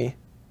only,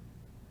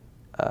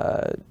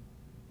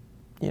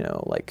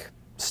 like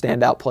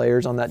standout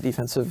players on that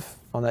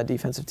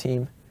defensive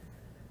team.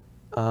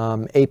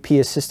 AP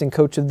Assistant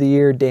Coach of the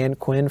Year, Dan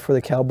Quinn for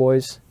the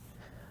Cowboys.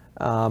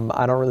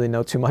 I don't really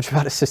know too much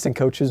about assistant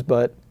coaches,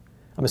 but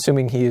I'm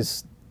assuming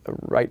he's a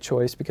right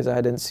choice because I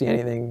didn't see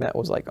anything that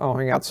was like, oh,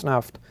 he got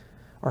snuffed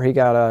or he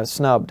got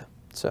snubbed.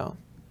 So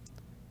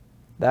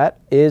that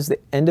is the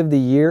end of the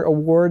year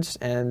awards,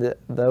 and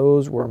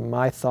those were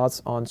my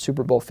thoughts on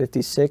Super Bowl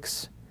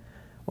 56.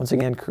 Once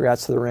again,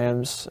 congrats to the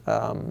Rams,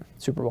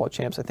 Super Bowl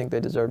champs. I think they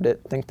deserved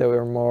it. I think they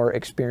were a more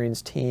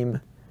experienced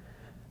team.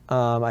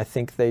 I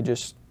think they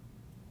just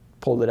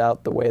pulled it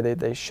out the way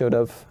they should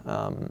have.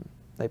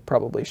 They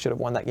probably should have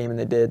won that game, and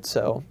they did.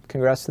 So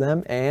congrats to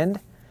them. And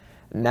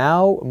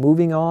now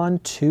moving on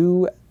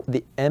to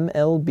the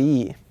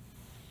MLB.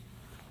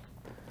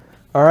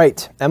 All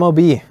right,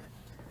 MLB.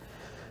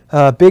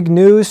 Big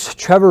news,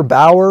 Trevor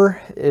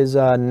Bauer is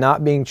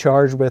not being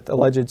charged with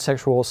alleged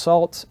sexual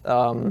assault.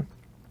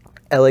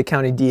 LA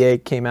County DA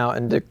came out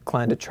and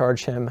declined to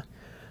charge him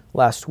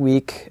last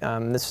week.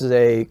 This is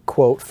a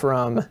quote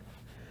from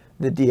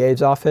the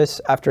DA's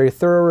office. After a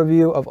thorough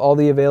review of all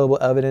the available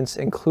evidence,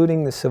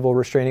 including the civil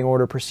restraining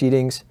order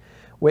proceedings,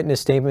 witness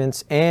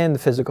statements, and the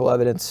physical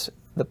evidence,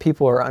 the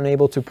people are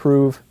unable to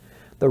prove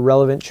the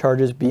relevant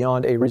charges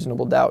beyond a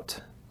reasonable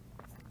doubt.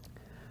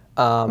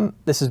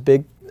 This is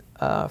big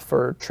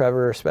for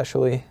Trevor,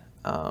 especially.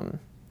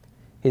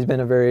 He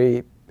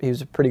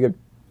was a pretty good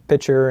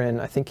pitcher,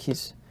 and I think he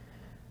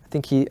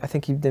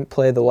didn't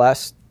play the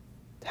last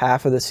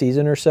half of the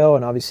season or so,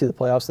 and obviously the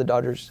playoffs, the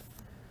Dodgers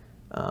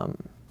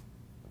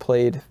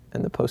played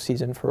in the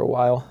postseason for a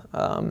while.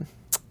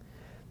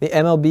 The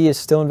MLB is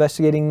still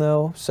investigating,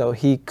 though, so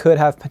he could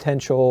have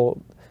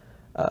potential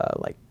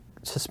like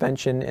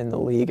suspension in the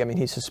league. I mean,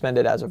 he's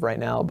suspended as of right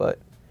now, but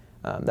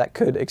that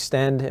could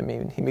extend. I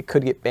mean, he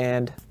could get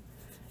banned.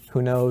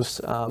 Who knows?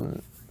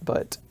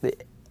 But the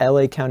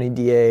LA County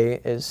DA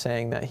is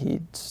saying that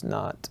he's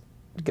not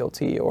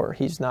guilty, or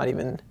he's not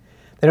even,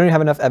 they don't even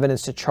have enough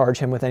evidence to charge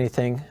him with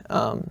anything.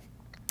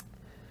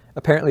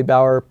 Apparently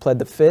Bauer pled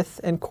the fifth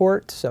in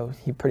court, so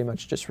he pretty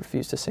much just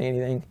refused to say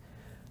anything.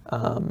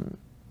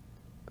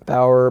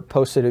 Bauer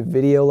posted a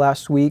video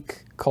last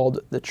week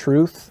called The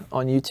Truth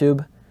on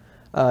YouTube.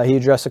 He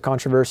addressed the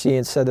controversy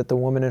and said that the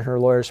woman and her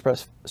lawyer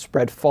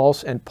spread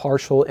false and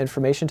partial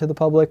information to the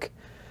public.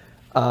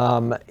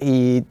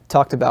 He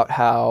talked about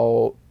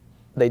how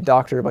they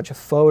doctored a bunch of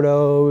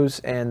photos,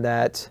 and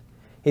that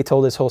he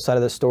told his whole side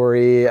of the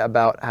story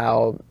about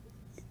how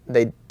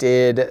they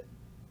did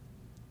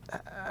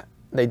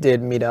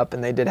meet up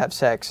and they did have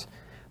sex,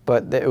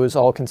 but it was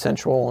all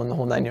consensual and the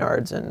whole 9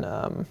 yards.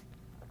 And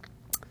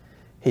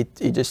he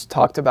just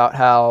talked about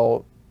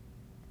how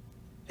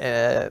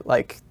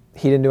like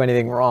he didn't do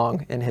anything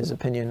wrong in his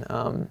opinion.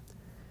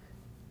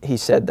 He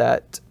said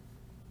that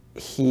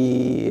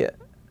he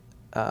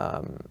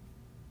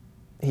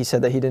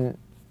said that he didn't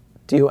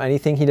do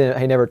anything. He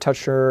never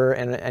touched her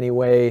in any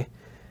way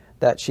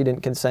that she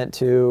didn't consent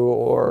to,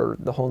 or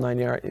the whole 9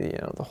 yard,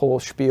 the whole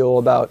spiel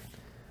about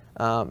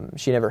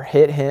she never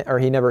hit him, or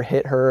he never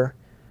hit her,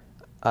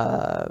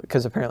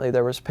 because apparently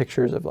there was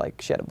pictures of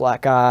like she had a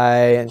black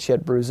eye and she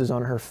had bruises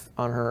on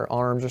her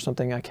arms or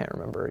something. I can't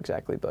remember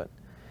exactly, but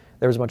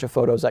there was a bunch of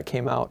photos that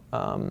came out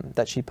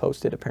that she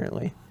posted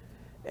apparently,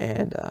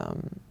 and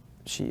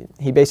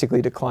he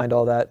basically declined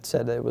all that,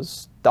 said that it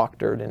was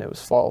doctored and it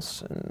was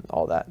false and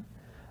all that.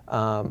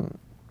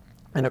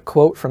 And a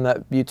quote from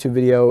that YouTube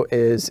video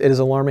is, "It is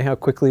alarming how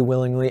quickly,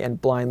 willingly,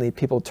 and blindly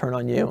people turn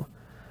on you."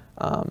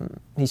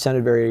 He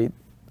sounded very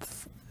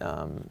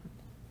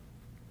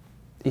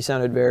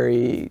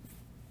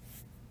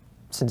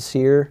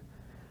sincere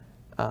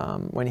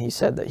when he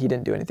said that he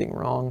didn't do anything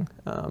wrong.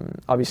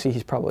 Obviously,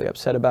 he's probably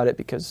upset about it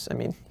because, I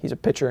mean, he's a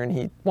pitcher and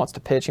he wants to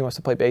pitch, he wants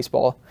to play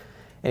baseball,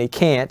 and he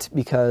can't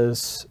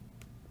because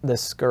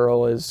this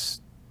girl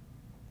is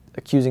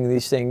accusing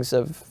these things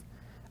of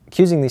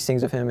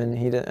him, and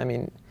he didn't. I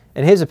mean,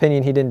 in his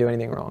opinion, he didn't do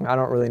anything wrong. I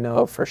don't really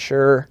know for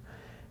sure.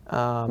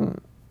 I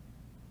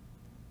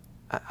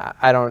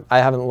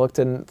haven't looked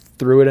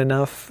through it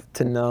enough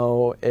to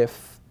know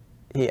if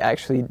he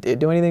actually did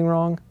do anything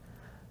wrong.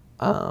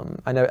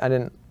 I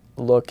didn't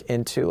look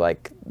into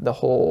like the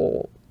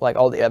whole, like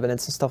all the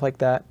evidence and stuff like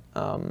that.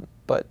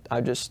 But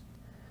I'm just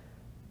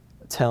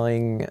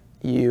telling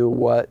you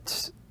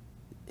what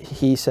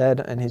he said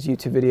in his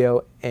YouTube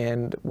video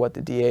and what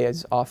the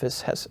DA's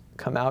office has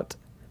come out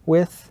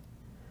with.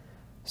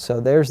 So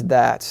there's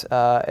that.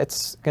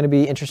 It's going to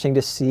be interesting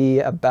to see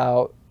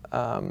about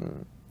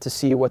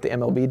what the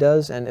MLB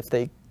does, and if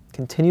they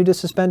continue to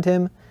suspend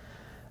him.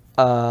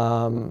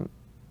 I'm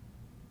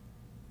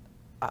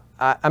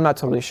not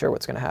totally sure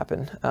what's going to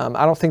happen.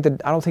 I don't think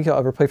he'll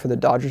ever play for the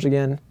Dodgers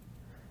again,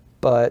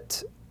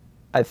 but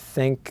I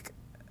think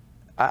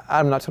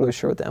I'm not totally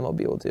sure what the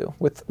MLB will do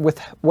with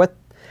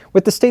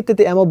the state that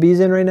the MLB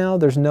is in right now.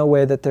 There's no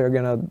way that they're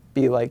going to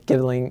be like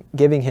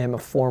giving him a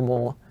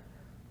formal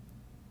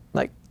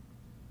like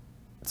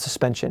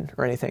suspension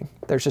or anything.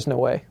 There's just no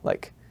way.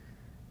 Like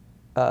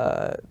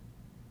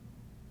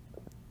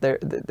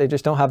they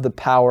just don't have the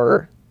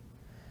power.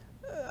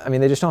 I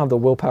mean, they just don't have the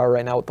willpower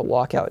right now with the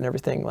lockout and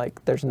everything.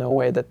 Like, there's no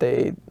way that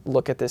they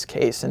look at this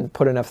case and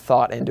put enough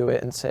thought into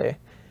it and say,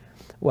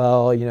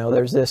 well,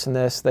 there's this and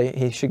this.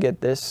 He should get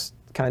this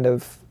kind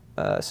of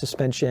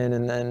suspension,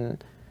 and then,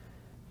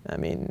 I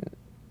mean,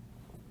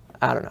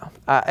 I don't know.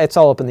 It's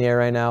all up in the air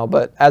right now,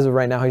 but as of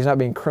right now, he's not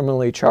being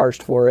criminally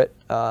charged for it,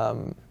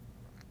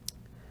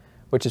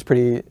 which is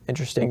pretty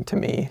interesting to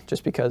me,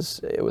 just because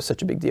it was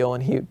such a big deal,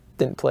 and he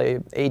didn't play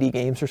 80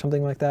 games or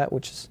something like that,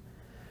 which is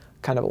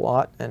kind of a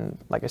lot. And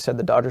like I said,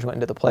 the Dodgers went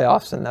into the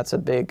playoffs, and that's a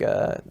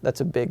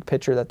big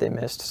picture that they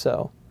missed.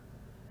 So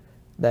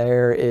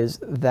there is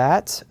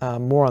that.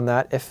 More on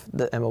that if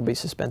the MLB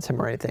suspends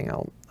him or anything.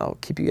 I'll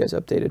keep you guys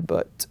updated.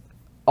 But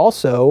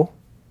also,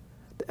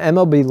 the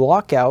MLB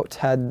lockout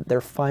had their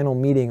final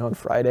meeting on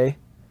Saturday.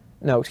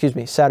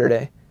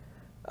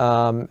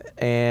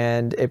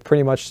 And it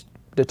pretty much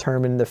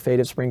determined the fate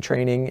of spring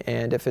training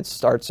and if it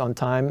starts on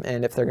time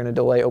and if they're going to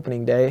delay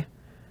opening day.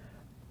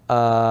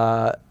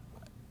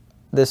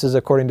 This is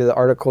according to the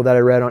article that I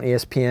read on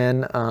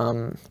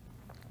ESPN.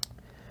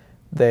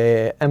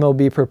 The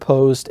MLB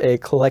proposed a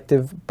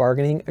collective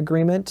bargaining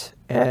agreement,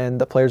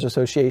 and the Players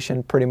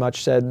Association pretty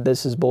much said,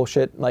 this is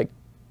bullshit, like,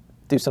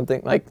 do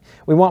something, like,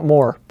 we want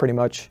more, pretty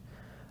much.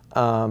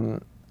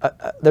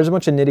 There's a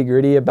bunch of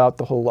nitty-gritty about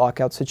the whole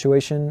lockout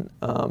situation,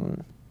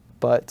 and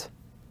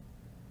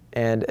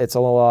it's a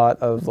lot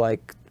of,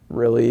 like,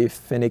 really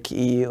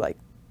finicky, like,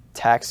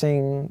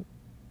 taxing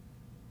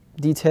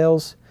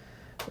details,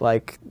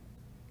 like,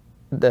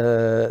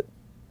 I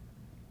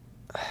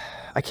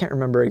can't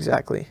remember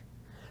exactly,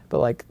 but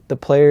like the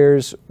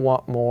players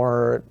want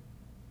more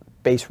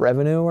base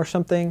revenue or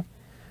something,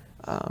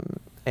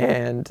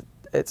 and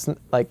it's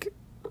like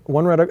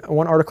one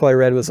article I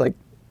read was like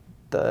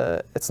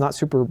it's not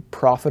super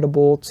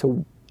profitable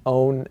to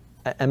own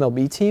an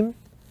MLB team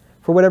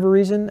for whatever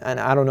reason, and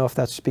I don't know if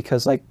that's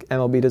because like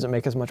MLB doesn't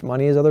make as much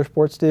money as other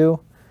sports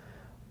do,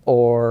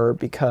 or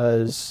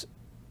because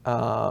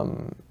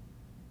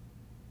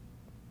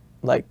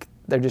like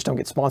they just don't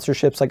get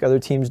sponsorships like other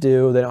teams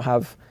do. They don't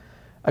have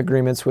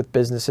agreements with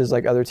businesses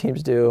like other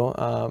teams do.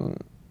 I'm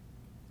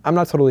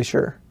not totally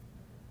sure,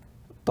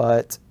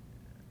 but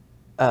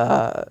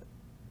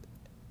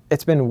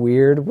it's been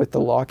weird with the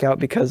lockout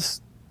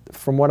because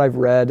from what I've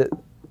read,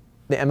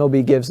 the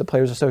MLB gives the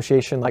Players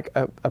Association like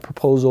a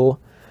proposal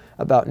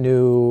about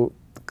new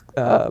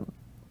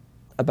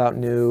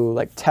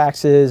like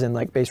taxes and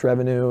like base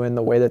revenue and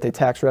the way that they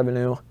tax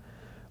revenue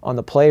on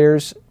the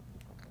players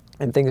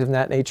and things of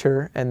that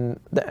nature, and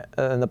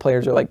the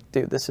players are like,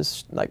 dude, this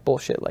is like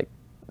bullshit. Like,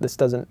 this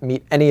doesn't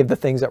meet any of the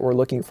things that we're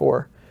looking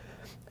for,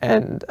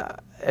 and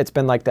it's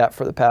been like that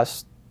for the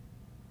past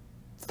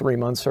 3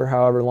 months or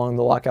however long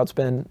the lockout's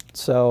been.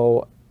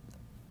 So,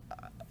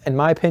 in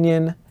my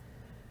opinion,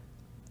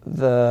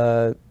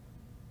 the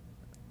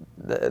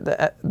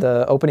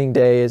opening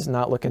day is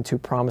not looking too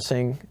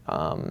promising.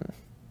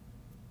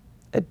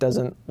 It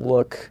doesn't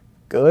look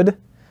good.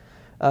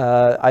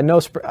 I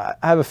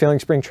have a feeling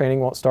spring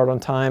training won't start on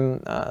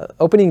time.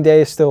 Opening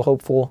day is still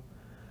hopeful,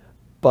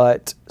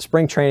 but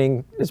spring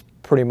training is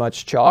pretty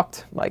much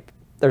chalked. Like,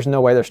 there's no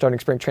way they're starting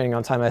spring training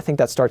on time. I think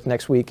that starts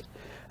next week.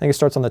 I think it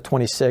starts on the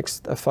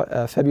 26th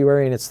of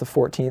February, and it's the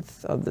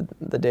 14th of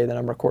the day that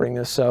I'm recording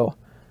this. So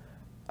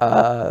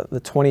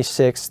the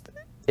 26th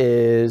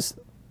is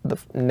the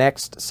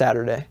next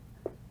Saturday.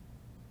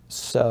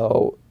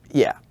 So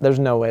yeah, there's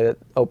no way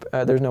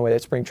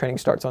that spring training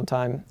starts on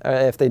time.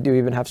 If they do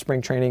even have spring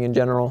training in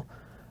general,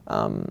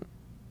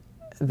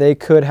 they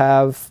could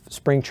have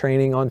spring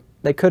training on.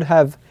 They could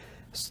have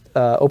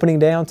opening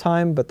day on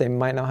time, but they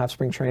might not have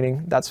spring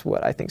training. That's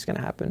what I think is going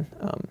to happen.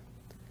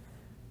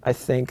 I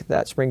think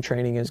that spring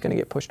training is going to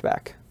get pushed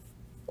back,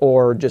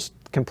 or just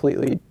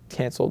completely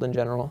canceled in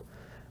general.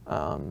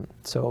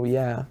 So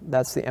yeah,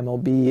 that's the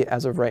MLB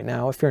as of right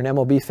now. If you're an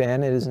MLB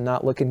fan, it is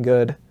not looking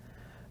good.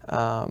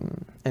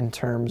 In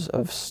terms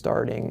of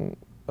starting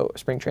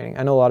spring training.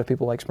 I know a lot of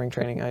people like spring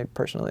training. I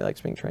personally like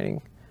spring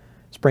training.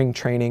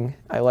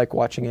 I like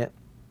watching it.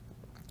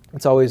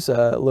 It's always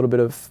a little bit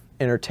of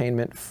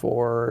entertainment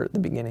for the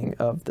beginning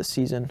of the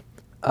season.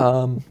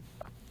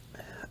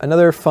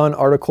 Another fun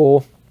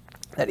article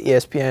that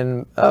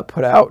ESPN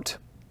put out,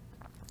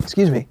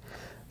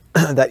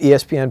 that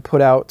ESPN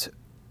put out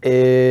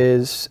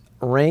is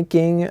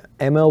ranking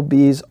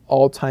MLB's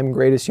all-time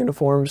greatest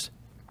uniforms.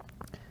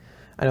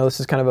 I know this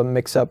is kind of a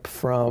mix-up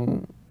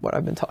from what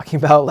I've been talking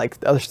about. Like,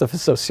 the other stuff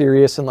is so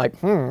serious and like,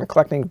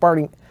 collective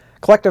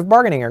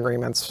bargaining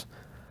agreements.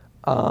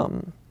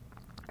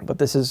 But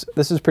this is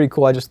pretty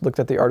cool. I just looked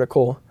at the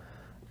article.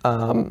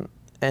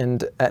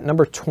 And at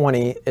number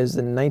 20 is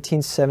the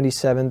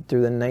 1977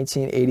 through the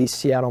 1980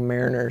 Seattle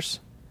Mariners.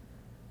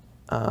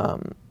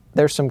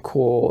 There's some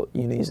cool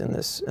unis in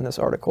this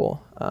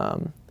article.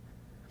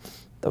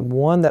 The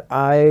one that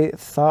I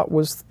thought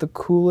was the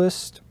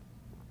coolest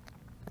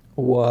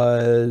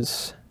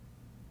was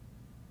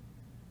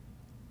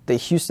the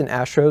Houston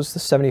Astros, the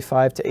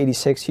 75 to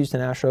 86 Houston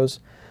Astros.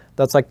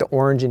 That's like the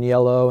orange and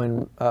yellow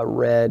and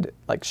red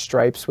like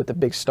stripes with the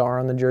big star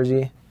on the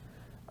jersey.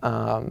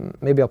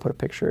 Maybe I'll put a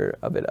picture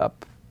of it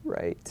up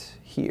right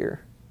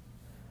here.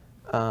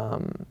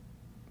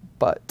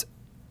 But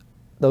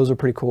those are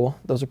pretty cool.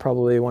 Those are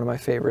probably one of my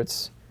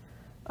favorites.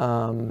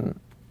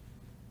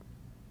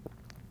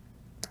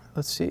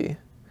 let's see.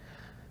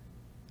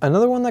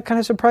 Another one that kind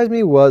of surprised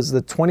me was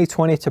the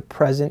 2020 to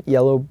present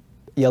yellow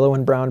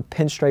and brown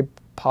pinstripe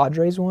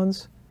Padres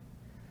ones.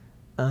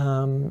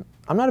 I'm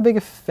not a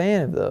big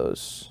fan of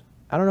those.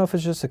 I don't know if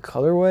it's just a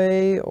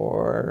colorway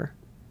or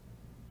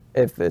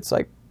if it's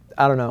like,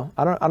 I don't know.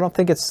 I don't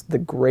think it's the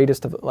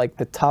greatest of, like,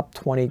 the top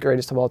 20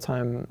 greatest of all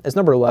time. It's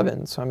number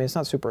 11, so I mean it's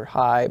not super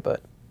high,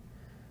 but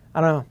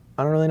I don't know.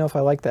 I don't really know if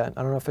I like that.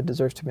 I don't know if it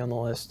deserves to be on the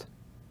list.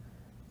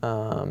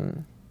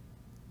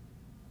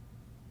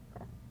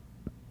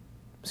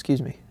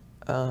 Excuse me.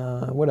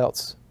 What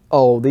else?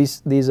 Oh, the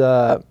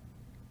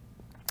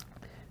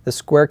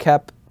square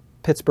cap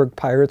Pittsburgh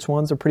Pirates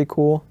ones are pretty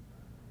cool.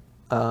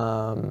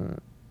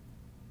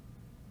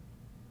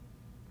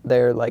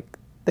 They're like,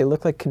 they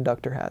look like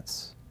conductor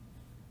hats.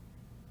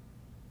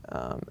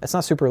 It's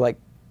not super like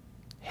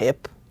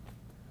hip,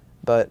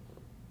 but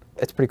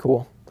it's pretty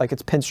cool. Like,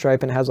 it's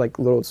pinstripe and it has like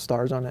little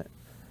stars on it.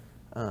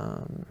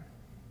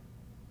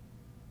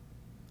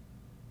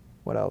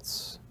 What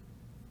else?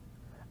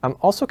 I'm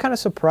also kind of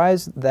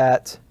surprised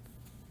that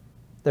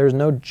there's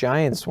no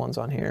Giants ones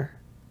on here.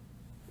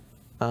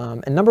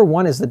 And number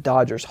 1 is the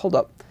Dodgers. Hold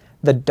up.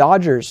 The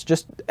Dodgers,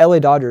 just LA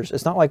Dodgers.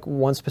 It's not like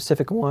one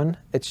specific one.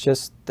 It's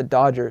just the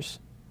Dodgers.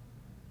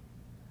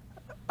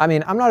 I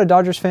mean, I'm not a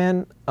Dodgers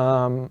fan,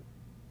 and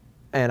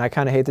I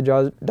kind of hate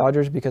the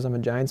Dodgers because I'm a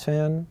Giants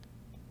fan.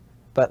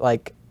 But,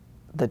 like,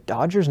 the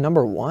Dodgers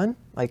number 1?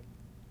 Like,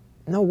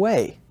 no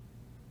way.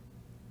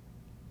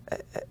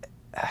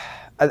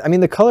 I mean,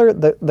 the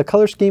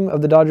color scheme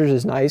of the Dodgers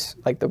is nice,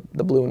 like the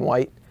blue and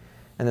white,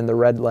 and then the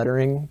red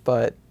lettering.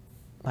 But,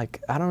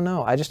 like, I don't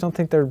know. I just don't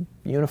think their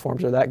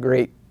uniforms are that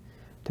great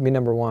to be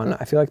number 1.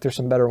 I feel like there's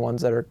some better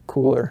ones that are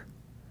cooler.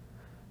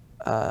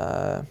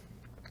 I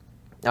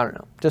don't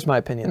know. Just my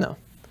opinion, though.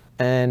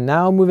 And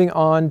now moving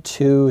on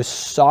to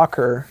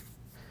soccer.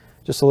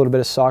 Just a little bit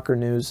of soccer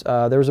news.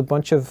 There was a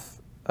bunch of,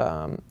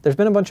 there's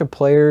been a bunch of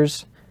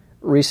players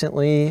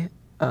recently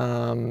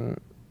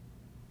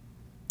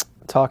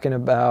talking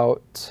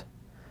about,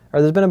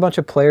 or there's been a bunch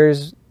of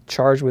players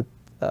charged with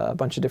a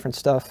bunch of different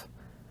stuff.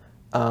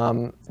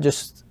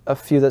 Just a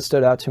few that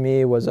stood out to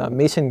me was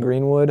Mason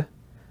Greenwood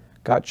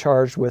got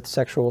charged with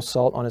sexual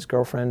assault on his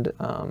girlfriend.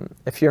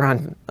 If you're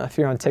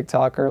on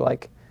TikTok or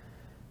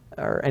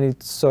any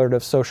sort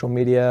of social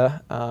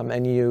media,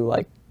 and you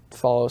like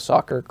follow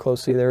soccer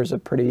closely, there's a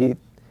pretty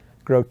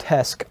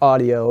grotesque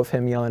audio of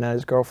him yelling at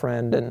his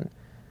girlfriend, and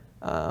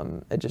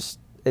it's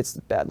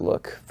a bad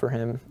look for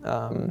him.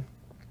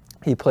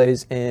 He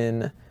plays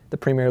in the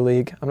Premier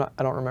League. I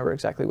don't remember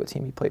exactly what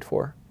team he played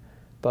for,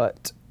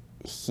 but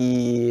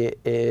he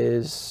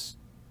is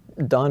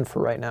done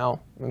for right now.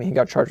 I mean, he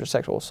got charged with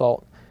sexual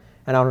assault,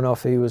 and I don't know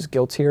if he was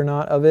guilty or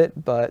not of it,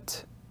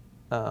 but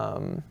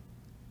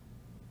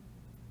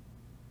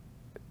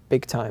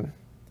big time.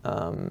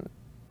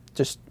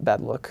 Just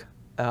bad look.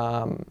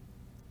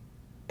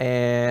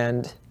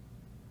 And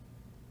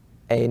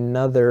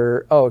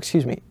another, oh,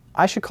 excuse me.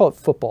 I should call it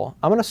football.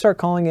 I'm going to start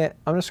calling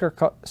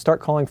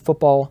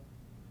football,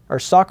 or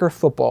soccer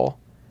football,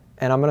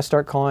 and I'm going to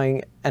start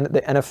calling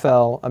the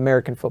NFL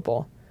American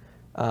football.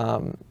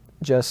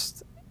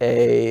 Just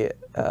a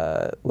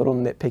little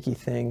nitpicky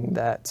thing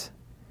that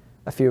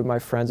a few of my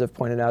friends have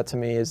pointed out to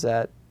me is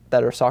that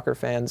are soccer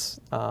fans.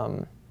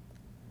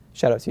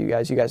 Shout out to you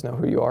guys. You guys know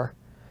who you are.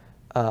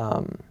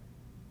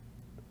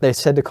 They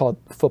said to call it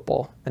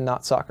football and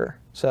not soccer.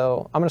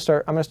 So I'm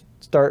gonna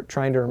start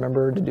trying to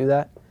remember to do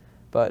that,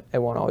 but it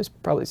won't always,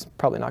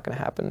 probably not going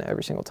to happen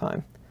every single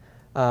time.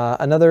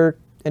 Another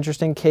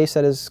interesting case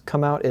that has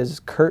come out is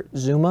Kurt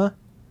Zuma.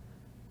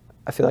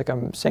 I feel like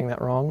I'm saying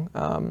that wrong.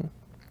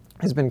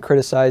 Has been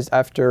criticized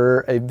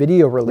after a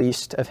video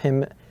released of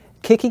him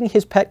kicking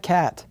his pet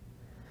cat.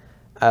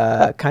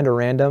 Kind of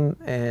random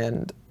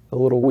and a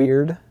little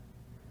weird,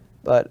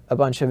 but a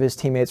bunch of his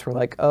teammates were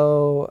like,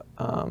 oh,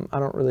 I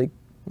don't really,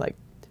 like,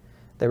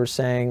 they were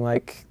saying,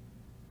 like,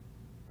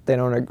 they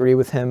don't agree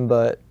with him,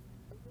 but,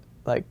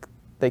 like,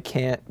 they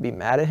can't be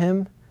mad at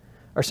him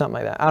or something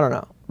like that. I don't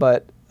know,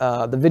 but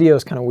the video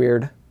is kind of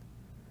weird.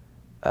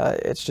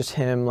 It's just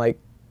him, like,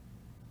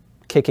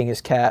 kicking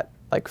his cat,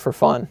 like, for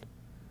fun.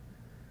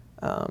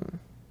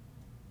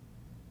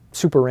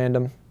 Super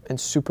random and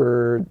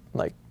super,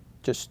 like,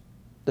 just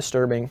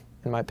disturbing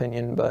in my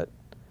opinion, but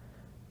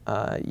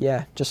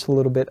yeah, just a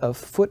little bit of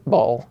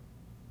football,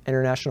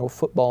 international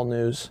football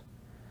news.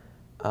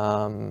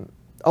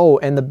 Oh,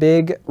 and the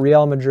big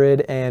Real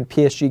Madrid and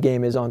PSG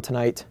game is on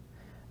tonight.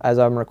 As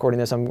I'm recording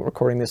this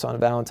on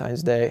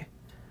Valentine's Day,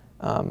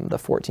 the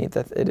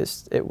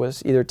 14th. It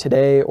was either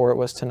today or it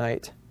was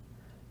tonight.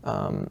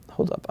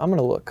 Hold up, I'm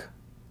gonna look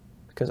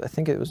because I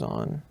think it was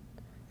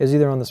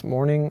either on this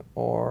morning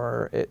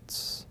or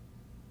it's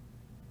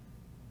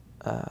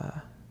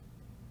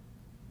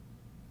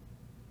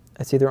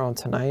either on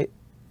tonight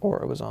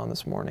or it was on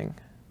this morning.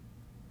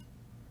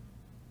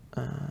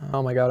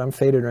 Oh my God, I'm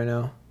faded right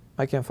now.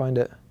 I can't find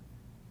it.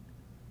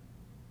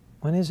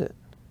 When is it?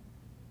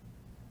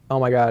 Oh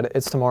my God,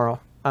 it's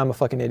tomorrow. I'm a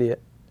fucking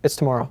idiot. It's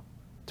tomorrow.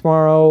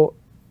 Tomorrow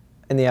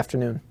in the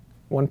afternoon.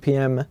 1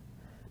 p.m.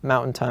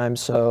 Mountain Time,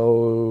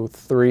 so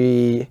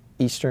 3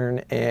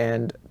 Eastern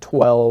and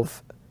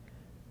 12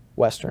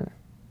 Western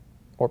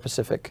or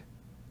Pacific.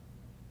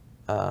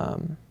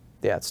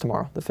 Yeah, it's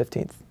tomorrow, the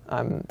 15th.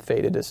 I'm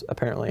faded, as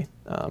apparently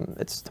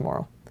it's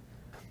tomorrow.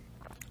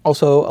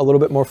 Also, a little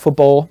bit more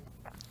football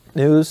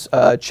news.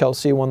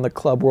 Chelsea won the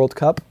Club World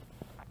Cup.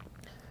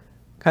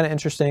 Kind of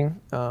interesting.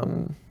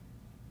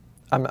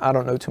 I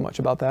don't know too much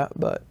about that,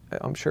 but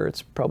I'm sure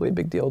it's probably a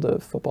big deal to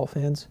football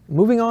fans.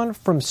 Moving on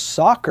from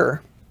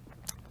soccer,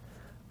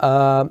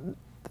 a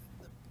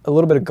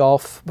little bit of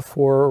golf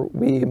before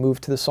we move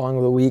to the song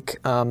of the week.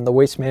 The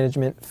Waste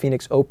Management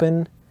Phoenix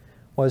Open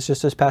was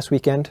just this past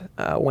weekend,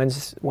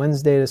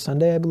 Wednesday to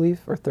Sunday, I believe,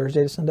 or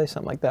Thursday to Sunday,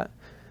 something like that.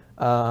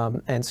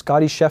 And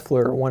Scottie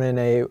Scheffler won in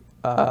a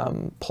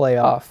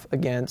playoff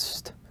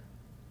against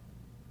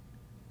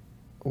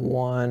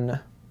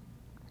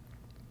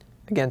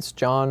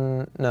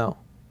John, no.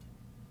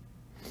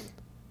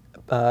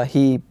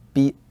 He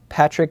beat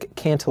Patrick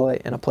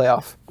Cantlay in a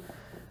playoff.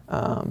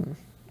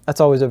 That's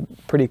always a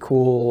pretty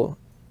cool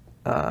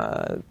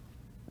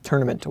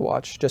tournament to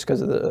watch, just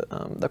because of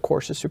the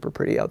course is super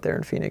pretty out there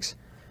in Phoenix.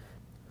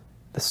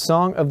 The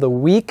song of the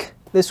week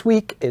this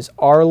week is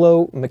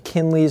Arlo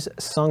McKinley's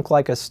 "Sunk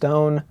Like a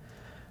Stone."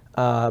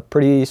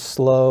 Pretty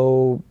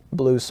slow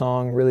blues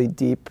song, really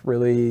deep,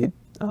 really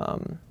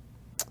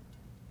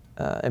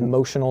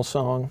emotional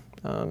song.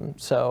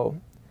 So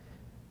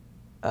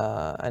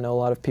I know a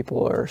lot of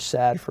people are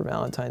sad for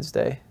Valentine's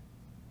Day.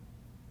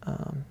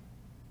 I'm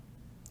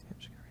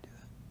just gonna redo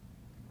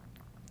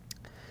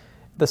that.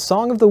 The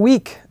song of the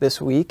week this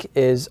week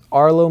is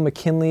Arlo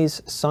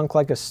McKinley's "Sunk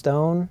Like a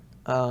Stone."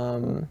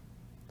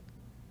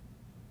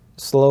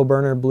 Slow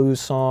burner blues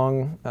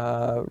song,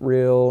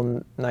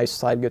 real nice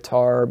slide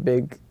guitar,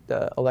 big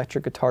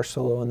electric guitar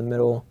solo in the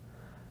middle.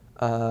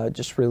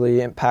 Just really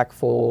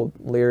impactful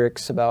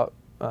lyrics about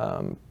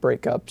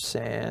breakups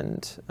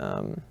and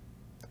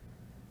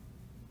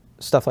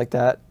stuff like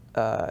that.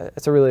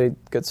 It's a really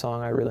good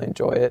song. I really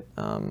enjoy it.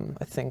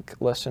 I think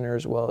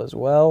listeners will as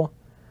well.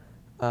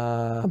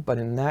 But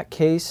in that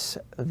case,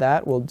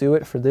 that will do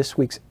it for this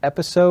week's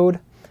episode.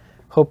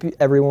 Hope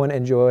everyone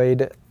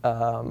enjoyed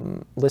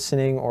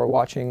listening or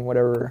watching,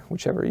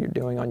 whichever you're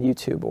doing on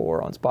YouTube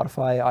or on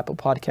Spotify, Apple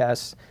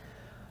Podcasts.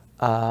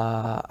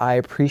 I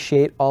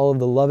appreciate all of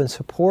the love and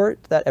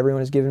support that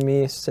everyone has given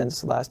me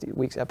since last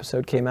week's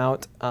episode came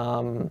out.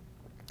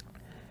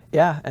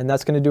 Yeah, and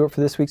that's going to do it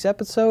for this week's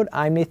episode.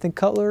 I'm Nathan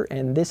Cutler,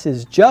 and this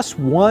is Just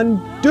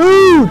One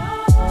Dude!